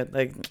fucking good.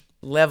 Like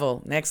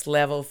next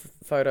level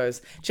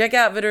photos. Check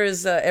out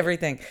Vitter's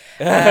everything.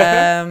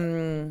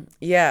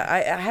 Yeah,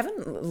 I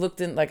haven't looked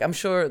in, like, I'm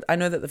sure, I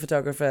know that the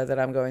photographer that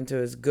I'm going to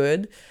is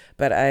good,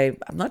 but I'm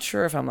not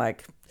sure if I'm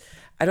like,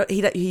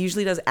 he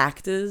usually does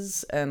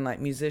actors and like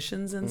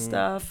musicians and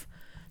stuff.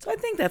 So I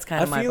think that's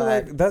kind of my vibe. I feel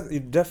like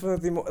that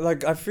definitely more,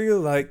 like, I feel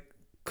like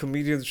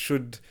comedians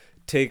should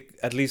take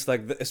at least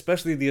like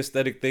especially the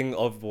aesthetic thing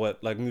of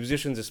what like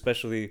musicians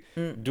especially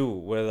do,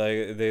 where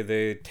like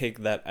they take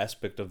that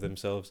aspect of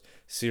themselves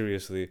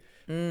seriously.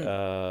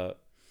 Where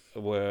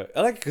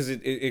I like, because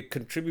it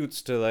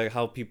contributes to like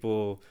how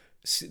people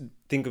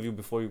think of you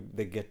before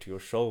they get to your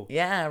show.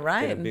 Yeah,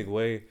 right. In a big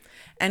way.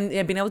 And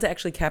yeah, being able to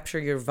actually capture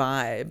your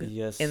vibe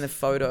in the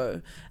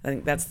photo. I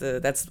think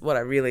that's what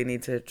I really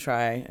need to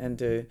try and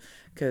do,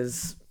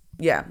 because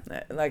yeah,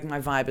 like my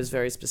vibe is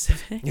very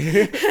specific.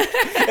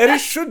 And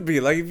it should be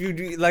like,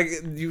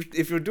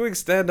 if you're doing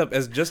stand up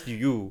as just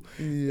you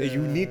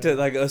need to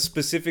like a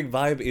specific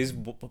vibe is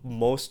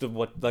most of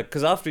what, like,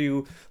 because after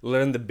you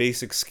learn the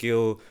basic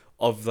skill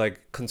of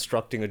like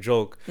constructing a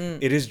joke,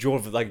 it is your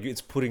like,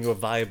 it's putting your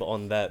vibe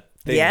on that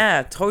thing.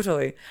 Yeah,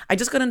 totally. I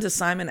just got into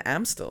Simon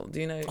Amstel.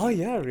 Do you know? Oh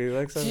yeah, I really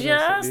like Simon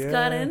Amstel.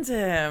 Got into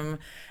him.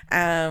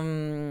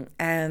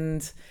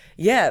 And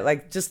yeah,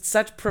 like just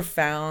such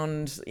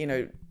profound,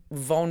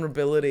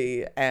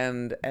 vulnerability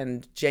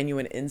and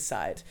genuine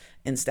insight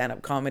in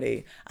stand-up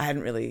comedy. I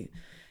hadn't really,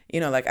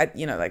 like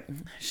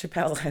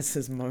Chappelle has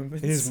his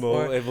moments.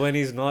 When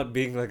he's not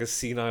being like a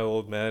senile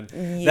old man.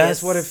 Yes.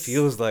 That's what it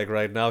feels like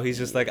right now. He's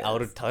just like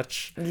out of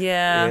touch.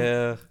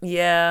 Yeah.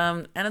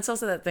 And it's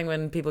also that thing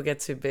when people get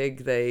too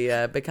big,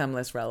 they become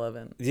less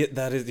relevant. Yeah,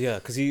 that is,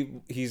 because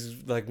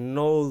he's like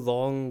no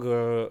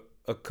longer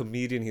a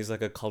comedian. He's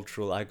like a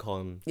cultural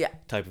icon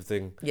type of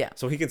thing. Yeah.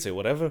 So he can say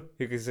whatever.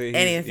 He can say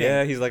anything.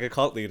 Yeah, he's like a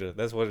cult leader.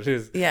 That's what it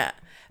is. Yeah.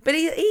 But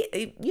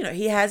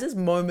he has his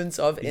moments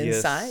of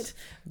insight,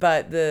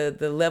 but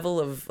the level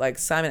of like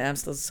Simon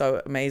Amstel is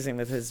so amazing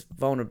with his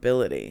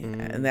vulnerability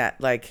and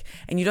that like,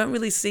 and you don't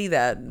really see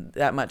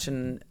that much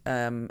in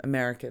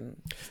American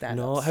stand-ups.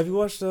 No, have you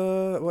watched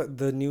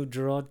the new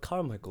Gerard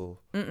Carmichael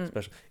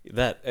special?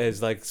 That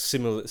is like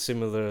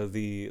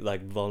similarly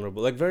like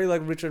vulnerable, like very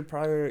like Richard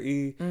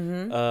Pryor-y.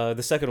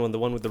 The second one, the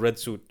one with the red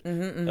suit.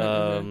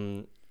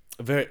 Very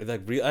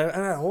like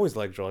I always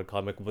like Gerard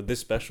Carmichael, but this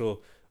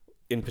special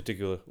in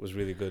particular was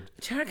really good.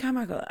 Gerard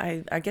Carmichael,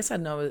 I guess I'd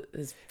know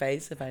his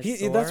face if I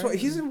saw that's him. what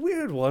he's a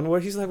weird one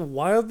where he's like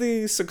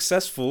wildly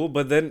successful,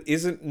 but then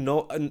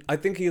I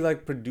think he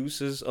like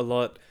produces a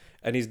lot,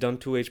 and he's done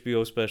 2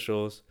 HBO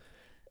specials,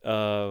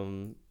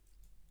 and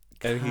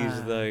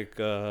he's like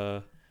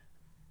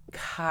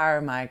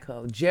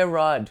Carmichael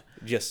Gerard.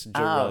 Yes,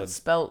 Gerard.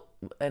 Spelt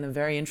in a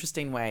very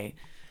interesting way.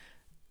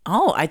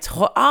 I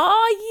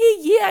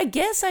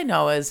guess I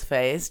know his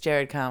face,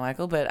 Gerard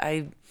Carmichael, but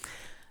I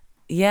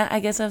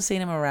guess I've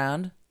seen him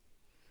around.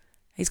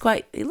 He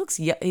looks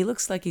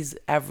like he's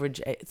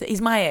average age.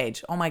 He's my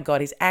age. Oh my God,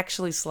 he's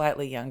actually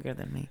slightly younger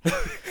than me.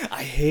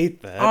 I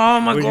hate that. Oh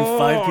my God. When you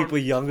find people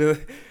younger.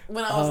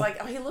 When I was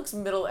like, he looks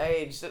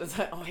middle-aged. It's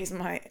like, he's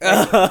my age.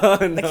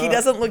 Like, he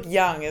doesn't look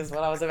young is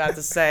what I was about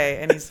to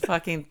say. And he's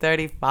fucking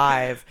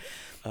 35.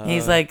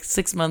 He's like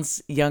 6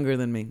 months younger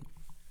than me.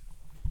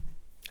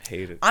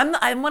 Hate it.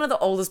 I'm one of the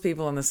oldest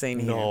people on the scene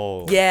here.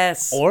 No.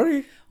 Yes.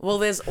 Ori? Well,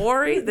 there's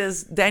Ori,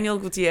 there's Daniel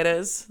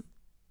Gutierrez,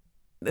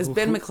 there's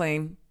Ben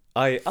McLean.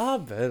 Ben.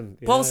 Yeah.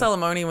 Paul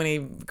Salamoni when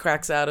he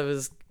cracks out of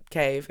his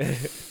cave.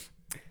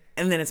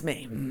 And then it's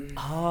me.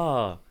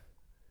 But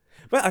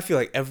I feel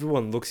like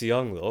everyone looks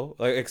young though,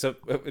 like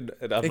except I'm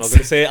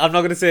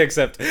not gonna say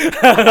except.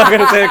 I'm not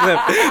gonna say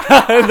except.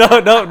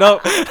 No.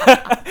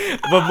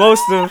 But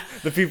most of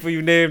the people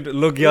you named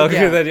look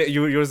younger than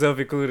you yourself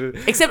included.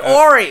 Except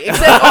Ori.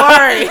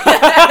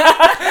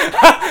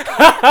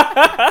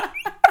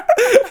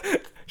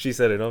 She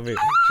said it, not me.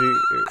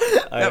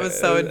 That was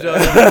so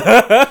enjoyable.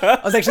 I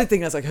was actually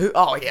thinking, I was like, who?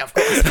 Oh yeah, of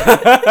course.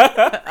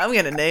 I'm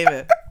gonna name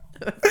it.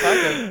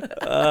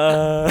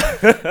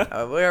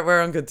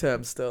 We're on good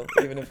terms still,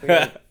 even if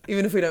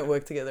we don't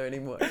work together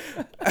anymore.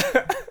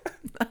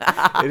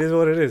 It is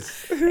what it is.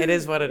 It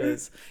is what it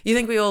is. You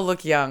think we all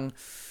look young?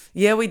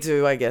 Yeah, we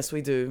do. I guess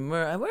we do.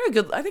 I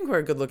think we're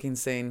a good-looking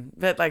scene.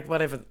 But like, what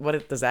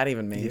does that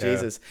even mean? Yeah.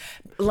 Jesus,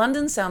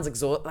 London sounds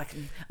exhausting. Like,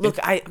 look,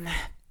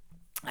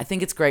 I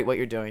think it's great what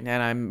you're doing,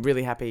 and I'm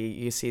really happy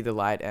you see the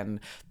light, and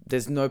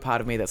there's no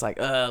part of me that's like,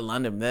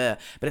 London, there.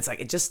 But it's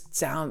like, it just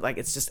sounds like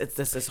it's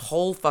this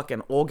whole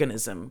fucking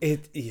organism.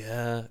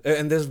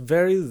 And there's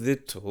very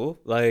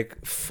little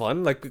like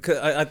fun, like, because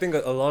I think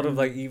a lot of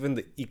like even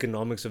the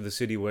economics of the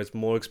city where it's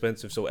more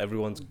expensive, so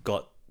everyone's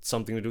got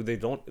something to do.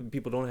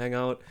 People don't hang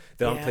out.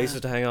 There aren't places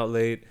to hang out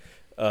late.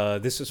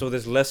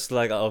 There's less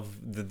like of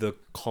the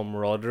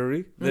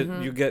camaraderie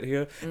that you get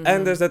here,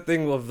 and there's that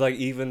thing of like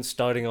even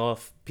starting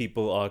off,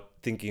 people are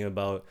thinking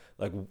about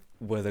like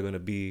where they're gonna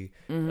be,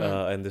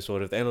 and this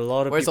sort of thing. And a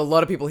lot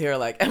of people here are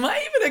like, am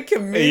I even a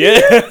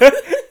comedian?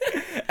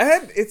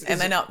 Yeah,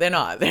 and they're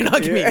not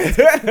comedians.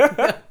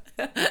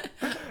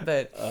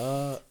 But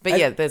Uh,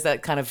 yeah, there's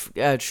that kind of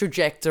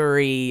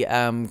trajectory,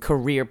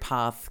 career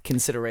path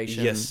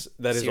consideration. yes,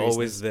 that is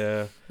always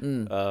there.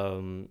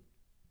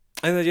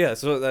 And then, yeah,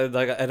 so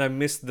like, and I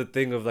miss the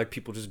thing of like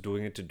people just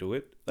doing it to do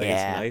it. Like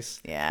it's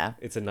nice. Yeah.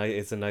 It's a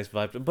nice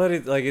vibe. But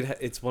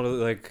it's one of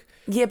the, like.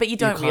 Yeah, but you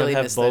don't can't really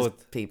have miss those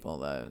both. people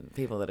though.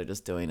 People that are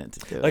just doing it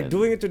to do it. Like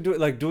doing it to do it,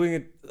 like doing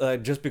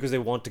it just because they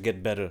want to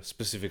get better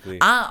specifically.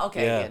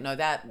 Okay, yeah, no,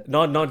 that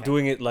Not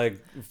doing it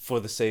like for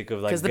the sake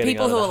of like. because the getting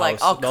people out who of are the like,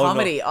 house. oh,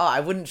 comedy, I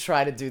wouldn't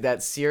try to do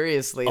that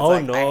seriously. It's Oh,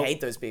 like, no. I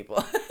hate those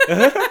people.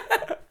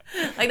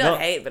 Like, not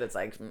hate, but it's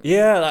like,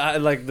 Yeah,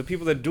 like the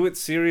people that do it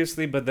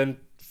seriously, but then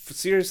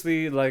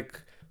seriously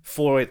like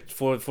for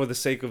the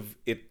sake of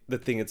it, the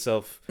thing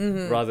itself,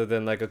 rather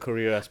than like a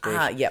career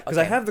aspiration. yeah, Because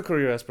I okay. have the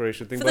career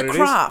aspiration thing, for but the it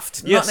craft,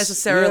 is, yes, not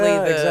necessarily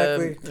yeah, the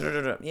exactly.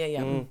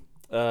 yeah.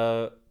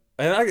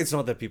 And it's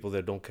not that people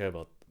that don't care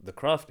about the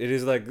craft. It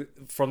is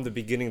like from the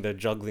beginning they're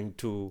juggling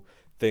two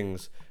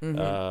things,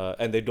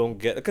 and they don't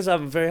get. Because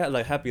I'm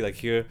very happy. Like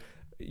here,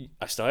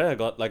 I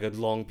got like a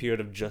long period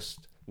of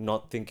just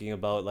not thinking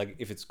about like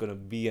if it's gonna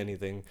be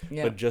anything,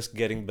 but just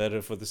getting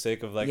better for the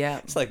sake of like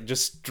it's like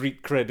just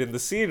street cred in the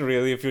scene.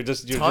 Really, if you're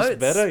just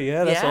better.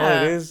 Yeah, that's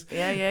all it is.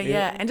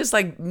 Yeah. And just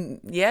like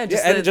And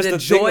the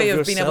joy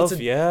of being able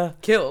yourself, to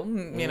kill.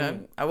 You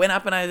know, I went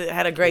up and I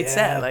had a great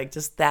set. Like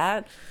just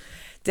that,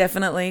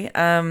 definitely.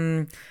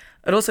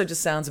 It also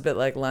just sounds a bit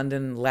like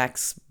London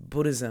lacks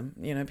Buddhism.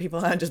 You know,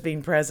 people aren't just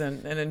being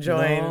present and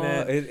enjoying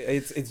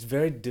it. It's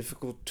very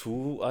difficult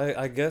too.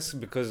 I guess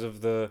because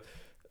of the.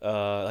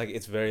 Like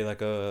it's very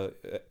like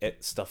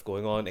stuff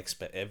going on.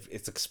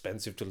 It's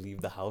expensive to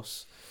leave the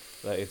house.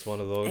 Like it's one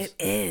of those. It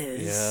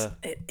is. Yeah.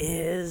 It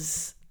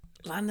is.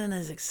 London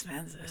is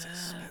expensive. It's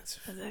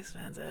expensive. It's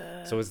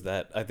expensive. So it's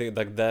that. I think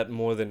like that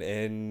more than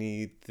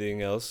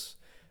anything else,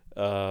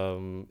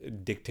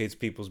 dictates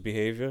people's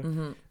behavior.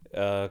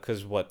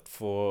 Because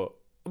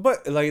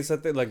But like it's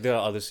that like there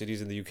are other cities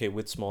in the UK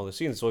with smaller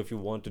scenes. So if you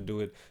want to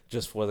do it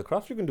just for the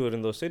craft, you can do it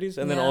in those cities,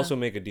 and then also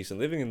make a decent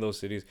living in those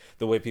cities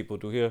the way people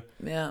do here.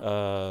 Yeah.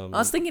 I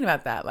was thinking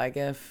about that. Like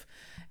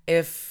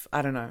if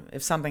I don't know,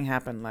 if something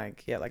happened,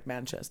 like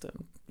Manchester,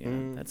 you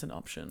know, that's an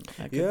option.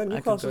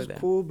 Newcastle's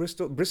cool.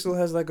 Bristol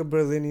has like a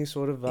Berlin-y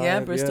sort of vibe.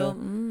 Yeah, Bristol.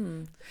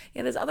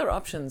 Yeah, there's other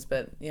options,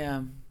 but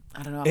yeah,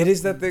 I don't know. It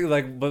is that thing.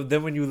 Like, but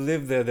then when you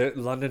live there,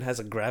 London has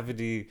a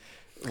gravity.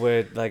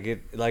 Where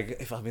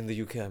if I'm in the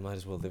UK, I might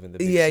as well live in the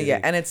big city.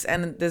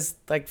 and there's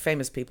like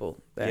famous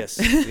people there. Yes,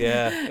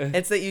 yeah.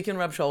 It's that you can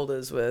rub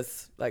shoulders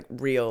with like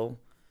real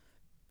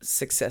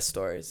success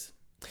stories.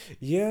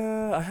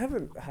 Yeah, I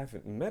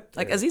haven't met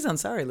like Aziz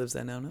Ansari lives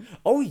there now, no?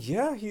 Oh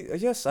yeah,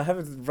 yes, I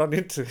haven't run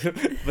into him,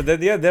 but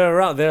then they're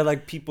around. They're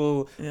like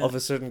people of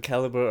a certain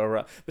caliber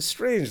around. But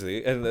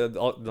strangely, and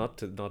not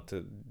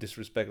to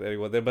disrespect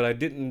anyone there, but I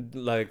didn't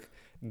like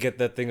get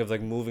that thing of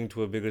like moving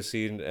to a bigger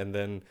scene and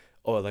then.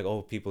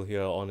 People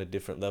here are on a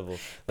different level.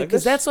 Like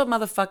because that's what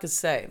motherfuckers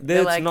say.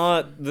 That's like,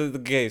 not the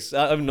case.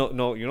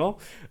 No, you know,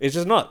 it's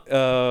just not.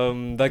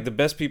 Like the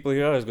best people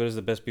here are as good as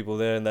the best people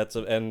there, and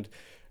and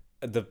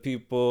the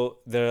people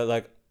they're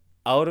like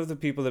out of the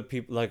people that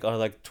people like are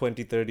like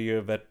 20, 30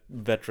 year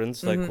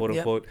veterans, like quote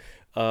unquote.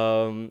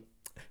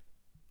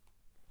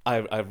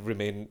 I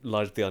remain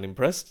largely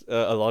unimpressed.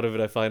 A lot of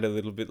it I find a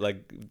little bit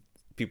like.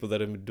 People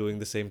that have been doing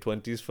the same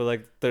 20s for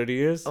like 30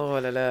 years.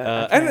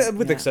 And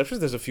with exceptions,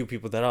 there's a few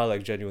people that are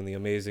like genuinely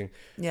amazing.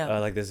 Yeah.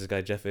 Like there's this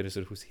guy, Jeff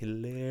Edison, who's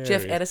hilarious.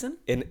 Jeff Edison?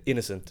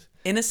 Innocent.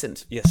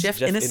 Innocent. Yes.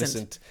 Jeff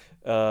Innocent.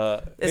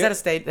 Is that a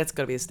stage? That's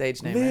got to be a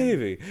stage name,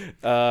 maybe.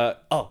 Right?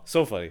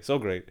 So funny. So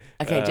great.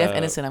 Okay, Jeff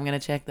Innocent. I'm going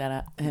to check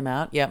him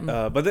out. Yeah.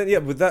 But then,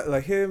 with that,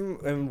 like him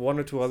and one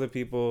or two other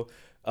people,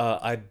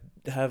 I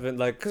haven't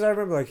like, because I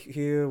remember like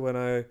here when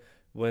I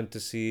went to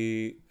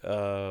see,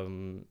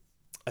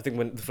 I think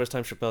when the first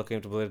time Chappelle came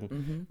to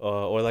Berlin,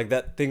 or like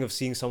that thing of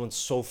seeing someone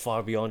so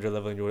far beyond your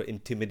level and you're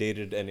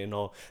intimidated and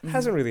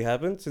hasn't really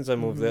happened since I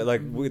moved there.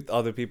 Like with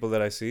other people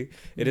that I see,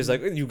 it is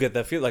like you get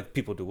that feel like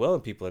people do well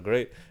and people are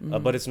great,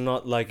 but it's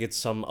not like it's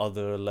some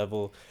other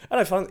level. And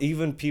I found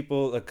even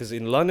people, because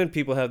in London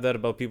people have that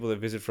about people that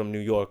visit from New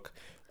York.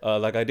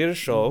 Like I did a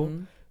show,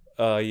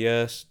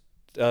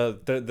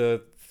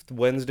 the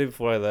Wednesday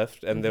before I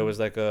left, and there was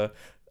like I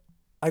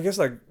guess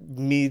like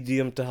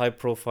medium to high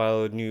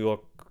profile New York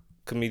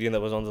comedian that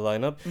was on the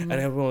lineup, and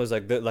everyone was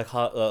like, a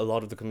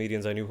lot of the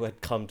comedians I knew who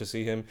had come to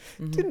see him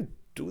didn't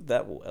do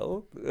that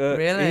well.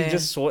 Really? He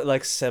just sort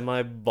like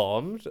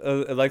semi-bombed.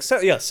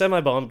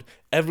 Semi-bombed.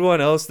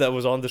 Everyone else that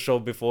was on the show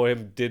before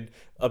him did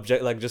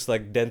just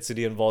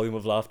density and volume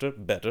of laughter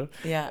better.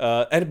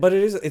 Yeah. But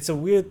it's a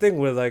weird thing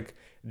where like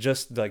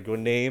just like your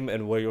name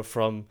and where you're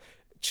from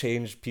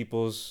change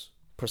people's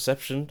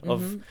perception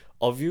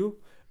of you.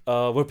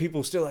 Where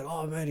people still like,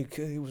 oh man,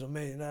 he was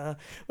amazing.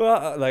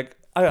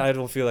 I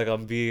don't feel like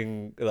I'm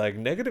being like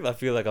negative. I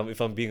feel like if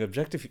I'm being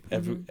objective,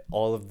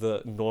 all of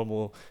the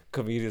normal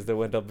comedians that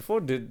went up before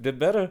did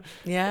better.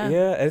 Yeah.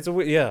 Yeah. And So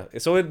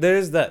there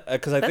is that,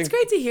 because I think that's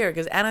great to hear.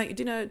 Because Anna,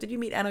 did you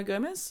meet Anna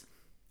Gomez?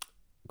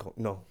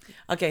 No.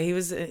 Okay,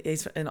 he's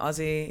in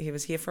Aussie. He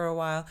was here for a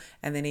while,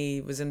 and then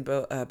he was in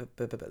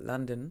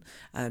London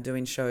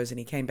doing shows, and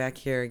he came back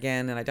here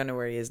again, and I don't know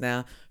where he is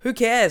now. Who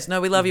cares?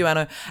 No, we love you,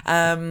 Anno.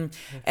 And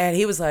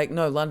he was like,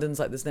 no, London's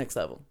like this next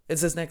level.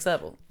 It's this next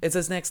level. It's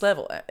this next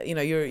level.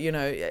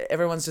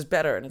 Everyone's just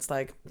better, and it's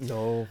like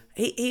No.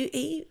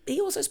 He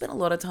also spent a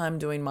lot of time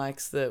doing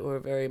mics that were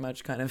very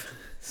much kind of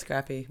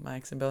scrappy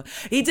mics in Berlin.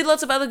 He did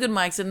lots of other good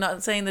mics, and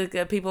not saying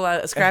that people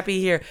are scrappy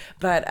here,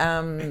 but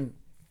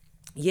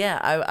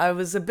yeah, I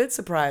was a bit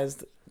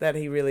surprised that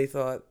he really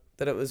thought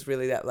that it was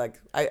really that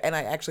I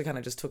actually kind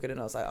of just took it and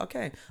I was like,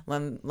 okay,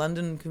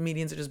 London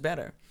comedians are just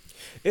better.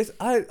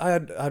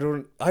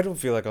 I don't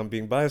feel like I'm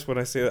being biased when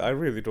I say that. I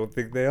really don't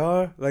think they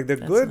are. Like they're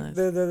That's good. nice.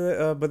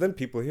 But then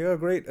people here are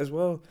great as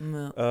well.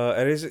 No.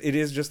 And it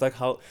is just like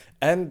how,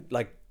 and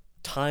like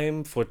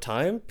time for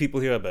time, people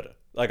here are better.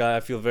 Like I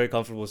feel very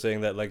comfortable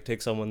saying that. Like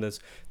take someone that's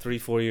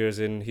 3-4 years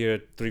in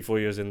here, 3-4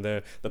 years in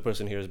there. The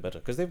person here is better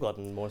because they've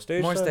gotten more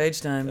stage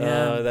time.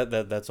 Yeah.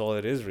 That's all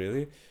it is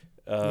really.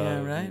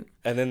 Yeah, right.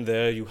 And then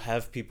there you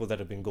have people that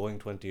have been going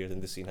 20 years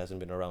and the scene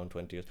hasn't been around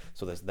 20 years.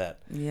 So there's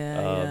that.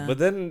 Yeah. But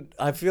then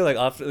I feel like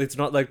after, it's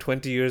not like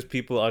 20 years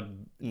people are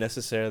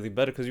necessarily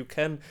better because you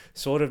can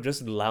sort of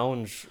just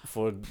lounge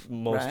for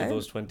most of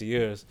those 20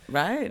 years.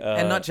 Right.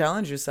 And not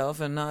challenge yourself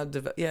and not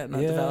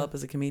develop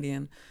as a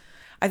comedian.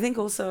 I think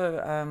also,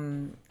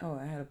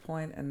 I had a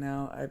point and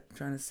now I'm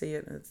trying to see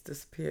it and it's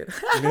disappeared.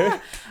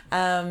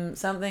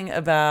 Something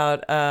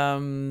about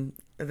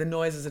the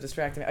noises are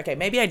distracting me. Okay,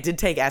 maybe I did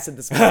take acid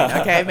this morning.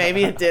 Okay,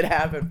 maybe it did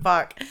happen.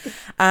 Fuck.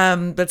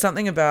 But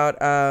something about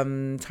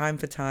time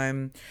for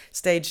time,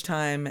 stage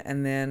time,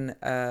 and then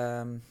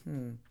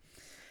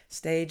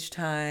stage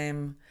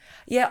time.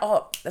 Yeah.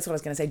 Oh, that's what I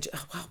was gonna say.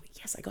 Oh, wow.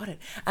 Yes, I got it.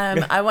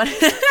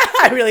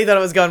 I really thought it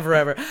was gone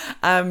forever.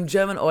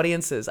 German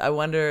audiences. I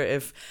wonder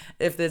if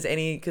there's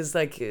any, because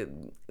like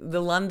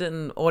the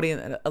London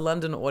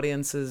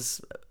audience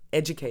is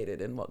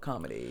educated in what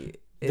comedy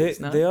is.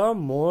 They are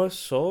more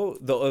so.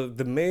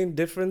 The main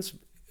difference,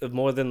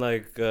 more than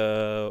like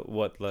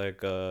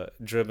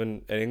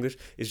German and English,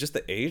 is just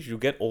the age. You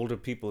get older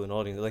people in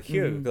audience. Like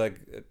here, like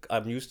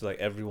I'm used to like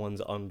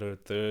everyone's under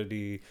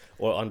 30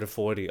 or under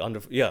 40.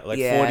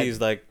 40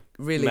 is like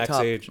really max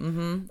top age.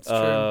 It's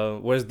true.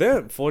 Whereas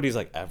there 40 is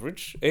like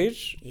average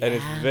age, and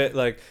it's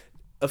like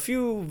a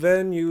few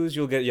venues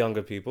you'll get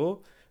younger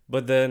people,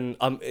 but then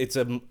it's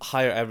a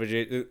higher average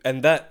age,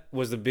 and that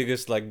was the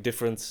biggest like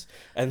difference.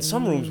 And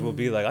some rooms will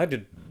be like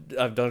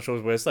I've done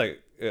shows where it's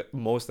like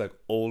most like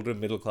older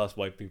middle class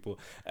white people,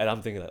 and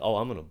I'm thinking like, oh,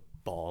 I'm gonna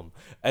bomb.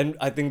 And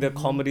I think they're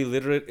comedy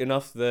literate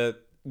enough that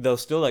they'll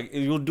still like,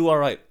 you'll do all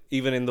right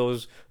even in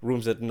those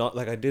rooms that not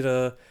like. I did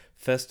a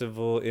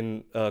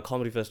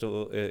comedy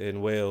festival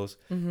in Wales,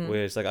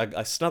 where it's like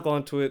I snuck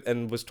onto it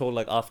and was told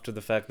like after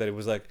the fact that it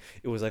was a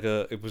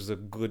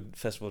good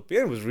festival.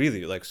 Yeah, it was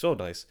really like so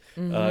nice.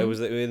 It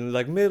was in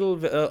like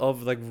middle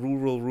of like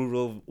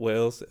rural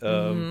Wales,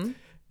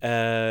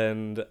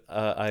 and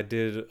I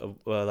did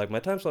like my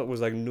time slot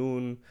was like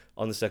noon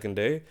on the second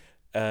day.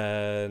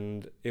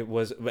 And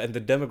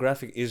the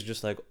demographic is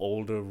just like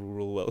older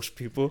rural Welsh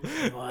people.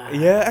 Wow.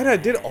 Yeah, and I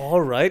did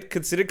all right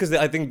considering, because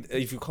I think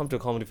if you come to a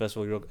comedy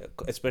festival,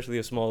 especially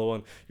a smaller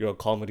one, you're a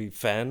comedy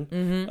fan,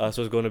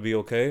 so it's going to be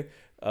okay.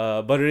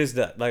 But it is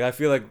that, like, I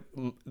feel like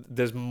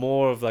there's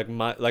more of like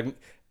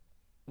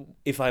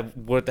if I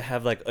were to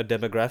have like a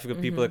demographic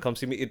of people that come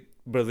see me,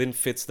 Berlin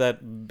fits that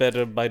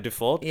better by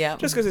default. Yeah,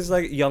 just because it's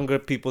like younger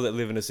people that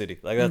live in a city.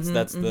 Like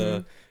that's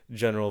the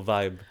general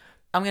vibe.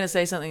 I'm gonna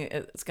say something.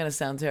 It's gonna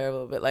sound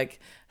terrible, but like,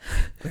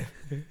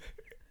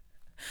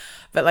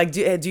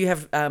 do you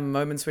have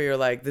moments where you're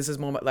like, this is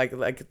more like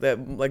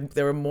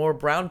there are more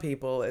brown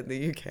people in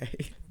the UK,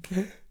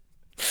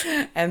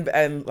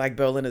 and like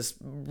Berlin is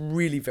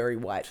really very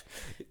white.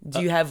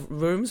 Do you have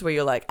rooms where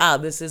you're like,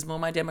 this is more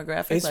my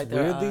demographic? It's like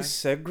weirdly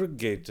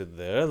segregated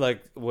there,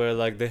 like where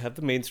like they have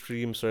the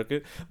mainstream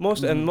circuit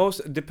most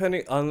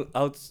depending on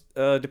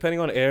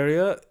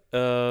area.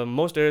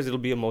 Most areas it'll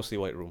be a mostly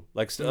white room,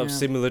 like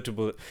similar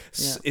to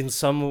in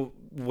some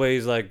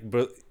ways like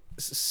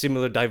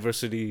similar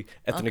diversity,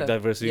 ethnic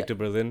diversity to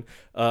Berlin,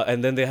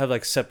 and then they have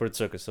like separate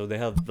circuits. So they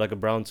have like a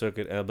brown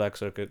circuit and a black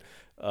circuit.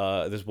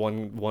 There's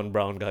one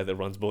brown guy that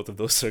runs both of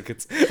those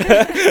circuits.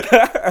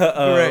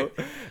 Right.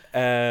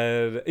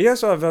 And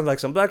so I've done like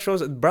some black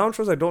shows. Brown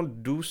shows I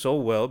don't do so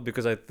well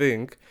because I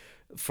think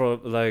for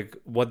like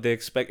what they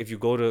expect if you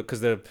go to,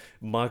 because they're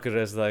marketed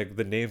as like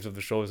the names of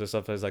the shows are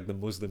sometimes like the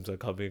Muslims are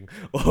coming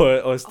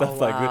or stuff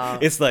like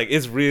that. It's like,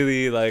 it's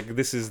really like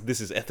this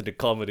is ethnic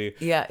comedy,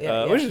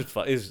 which is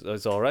fun,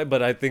 is all right.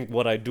 But I think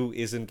what I do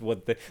isn't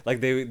what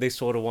they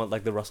sort of want,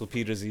 like the Russell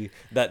Petersy,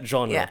 that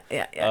genre,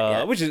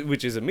 which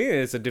is me.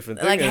 It's a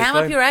different thing. Like ham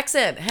up your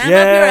accent,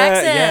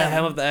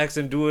 ham up the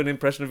accent, do an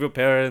impression of your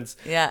parents,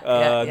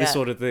 this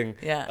sort of thing.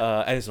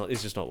 And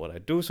it's just not what I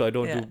do, so I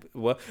don't do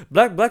well.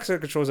 Black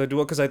circuit shows I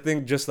do because I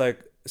think just like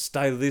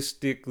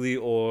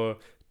stylistically or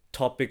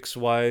topics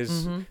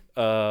wise,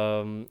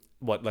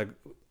 like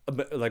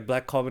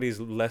black comedy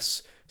is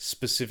less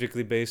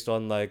specifically based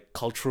on like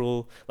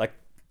cultural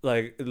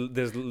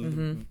there's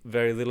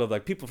very little of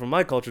like people from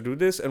my culture do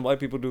this and white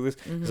people do this.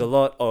 There's a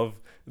lot of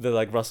the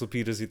like Russell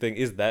Petersy thing.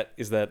 Is that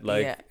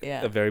like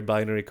a very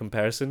binary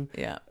comparison?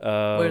 Yeah.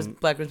 Whereas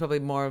Blackburn's probably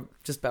more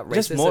just about racism.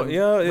 Just more,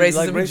 racism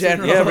like in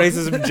general. Yeah,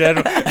 racism in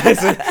general.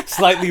 It's a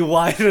slightly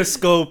wider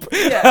scope.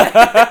 But,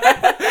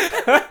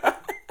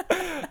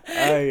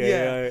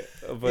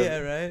 yeah,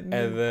 right.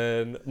 And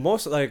then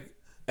most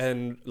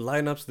and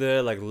lineups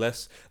there like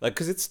less like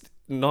because it's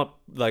not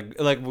like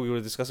we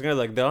were discussing it,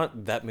 like there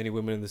aren't that many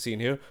women in the scene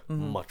here.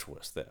 Much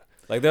worse there.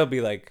 Like there'll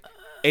be like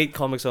 8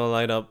 comics on a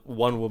lineup,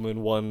 1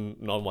 woman, 1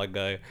 non-white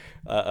guy,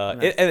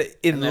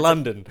 in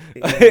London.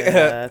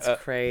 That's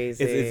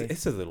crazy.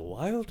 It's a little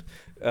wild,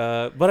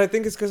 but I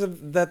think it's because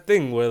of that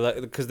thing where like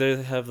because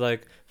they have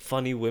like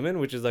Funny Women,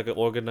 which is like an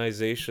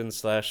organization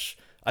 /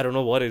 I don't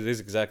know what it is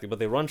exactly, but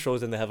they run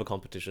shows and they have a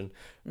competition,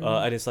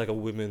 and it's like a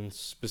women's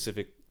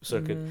specific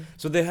circuit.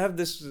 So they have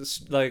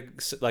this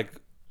like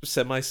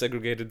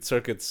semi-segregated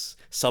sub-circuits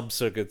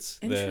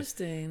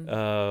Interesting.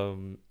 there.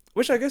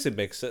 Which I guess it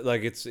makes sense.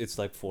 Like it's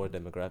like for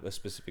a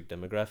specific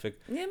demographic.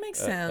 Yeah, it makes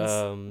sense.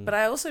 But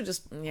I also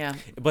just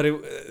But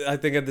I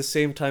think at the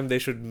same time there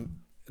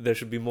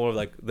should be more of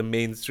like the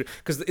mainstream,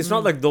 because it's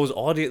not like those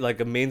audience,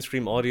 like a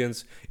mainstream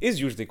audience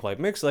is usually quite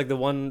mixed. Like the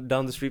one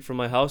down the street from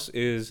my house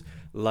is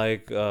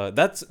like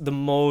that's the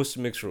most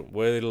mixed room,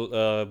 where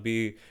it'll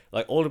be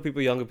like older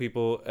people, younger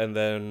people, and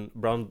then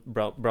brown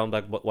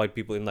black white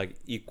people in like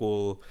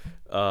equal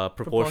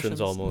proportions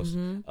almost.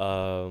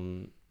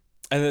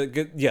 And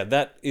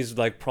that is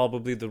like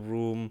probably the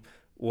room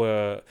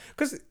where,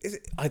 because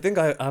I think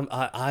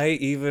I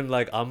even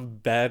like I'm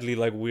badly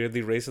like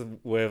weirdly racist,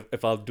 where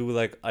if I'll do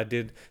like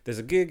there's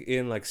a gig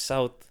in like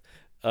South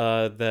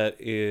that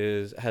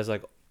has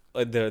like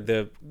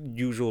the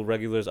usual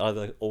regulars are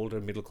the older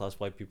middle class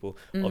white people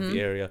of the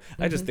area.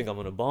 I just think I'm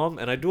gonna bomb,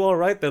 and I do all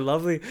right. They're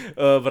lovely,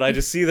 but I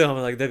just see them. I'm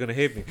like, they're gonna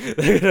hate me.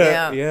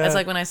 Yeah. It's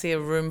like when I see a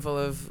room full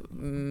of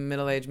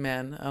middle-aged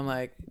men, I'm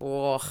like,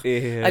 whoa.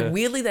 Yeah. Like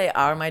weirdly, they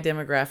are my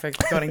demographic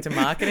according to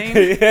marketing.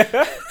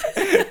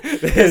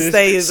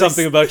 There's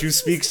something about you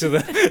speaks to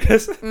them.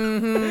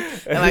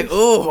 I'm like,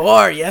 ooh,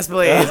 whore, yes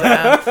please.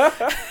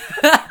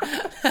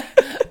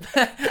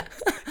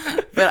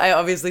 But I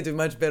obviously do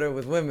much better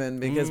with women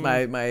because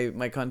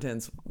my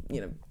content's,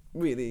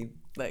 really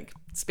like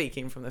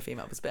speaking from the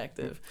female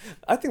perspective.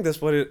 I think that's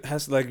what it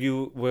has, like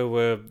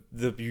where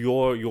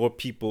your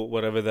people,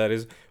 whatever that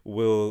is,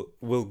 will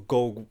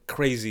go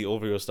crazy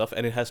over your stuff,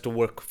 and it has to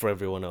work for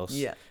everyone else.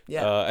 Yeah.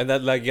 And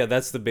that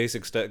that's the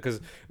basic step,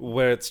 because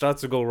where it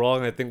starts to go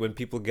wrong, I think when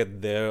people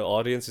get their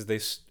audience is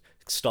they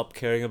stop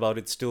caring about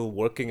it still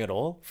working at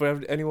all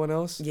for anyone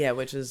else. Yeah,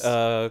 which is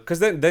because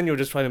then you're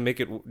just trying to make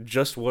it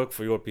just work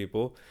for your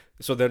people,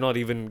 so they're not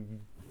even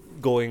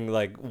going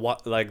like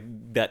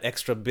that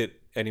extra bit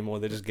anymore.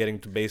 They're just getting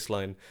to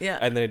baseline,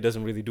 and then it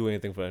doesn't really do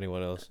anything for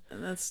anyone else.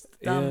 And that's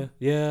dumb.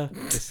 Yeah,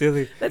 it's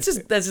silly. that's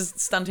just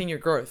stunting your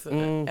growth.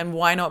 And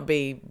why not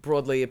be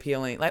broadly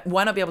appealing? Like,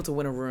 why not be able to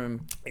win a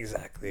room?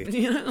 Exactly.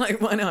 Like,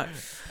 why not?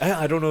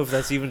 I don't know if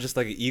that's even just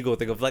like an ego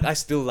thing of like, I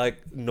still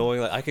like knowing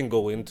like I can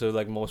go into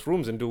like most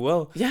rooms and do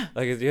well. Yeah.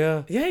 Like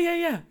Yeah.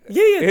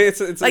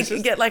 It's like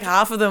just, get like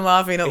half of them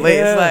laughing at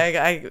least. Like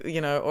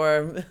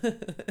or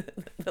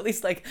at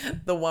least like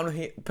the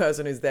one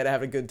person who's there to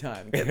have a good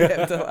time. Get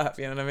them to laugh.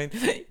 You know what I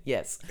mean?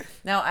 Yes.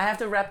 Now I have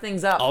to wrap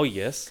things up. Oh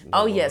yes.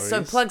 Yes.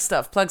 So plug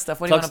stuff. What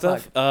do you want to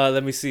plug?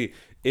 Let me see.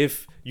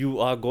 If you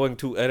are going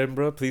to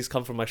Edinburgh, please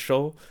come for my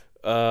show.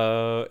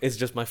 It's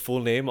just my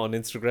full name on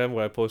Instagram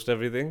where I post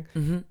everything,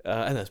 and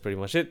that's pretty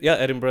much it. Yeah,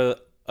 Edinburgh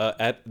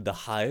at the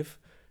Hive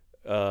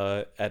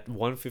at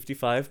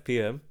 1:55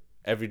 p.m.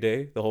 every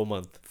day, the whole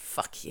month.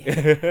 Fuck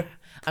yeah.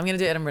 I'm gonna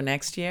do Edinburgh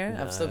next year.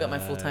 I've still got my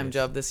full-time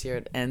job this year.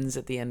 It ends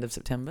at the end of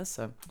September,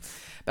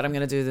 but I'm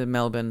gonna do the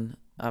Melbourne.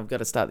 I've got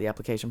to start the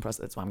application process.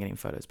 That's why I'm getting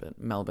photos. But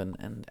Melbourne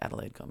and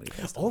Adelaide Comedy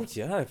Festival. Oh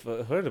yeah, I've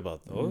heard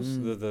about those,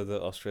 the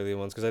Australian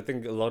ones, because I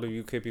think a lot of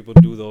UK people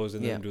do those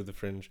and then do the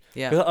Fringe.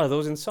 Yeah. Are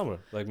those in summer,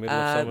 like middle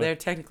of summer? They're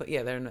technically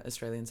they're in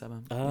Australian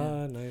summer.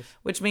 Nice.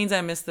 Which means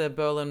I miss the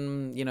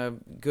Berlin,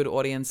 good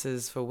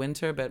audiences for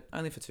winter, but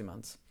only for 2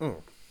 months.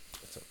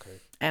 That's okay.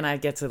 And I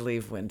get to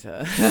leave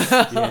winter.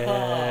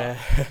 Yeah.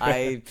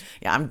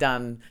 I'm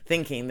done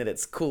thinking that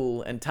it's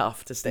cool and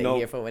tough to stay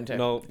here for winter.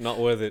 No, not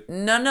worth it.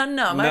 No.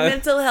 My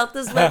mental health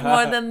is worth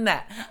more than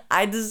that.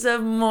 I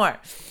deserve more.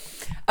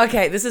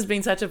 Okay, this has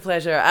been such a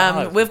pleasure.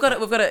 We've got to.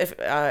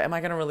 Am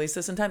I going to release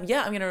this in time?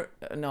 Yeah, I'm gonna.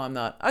 No, I'm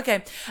not.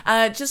 Okay,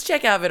 just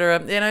check out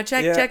Vidura.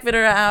 Check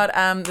Vidura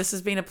out. This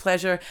has been a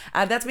pleasure.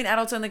 That's been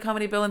Adults Only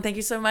Comedy, Bill, and thank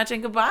you so much,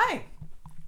 and goodbye.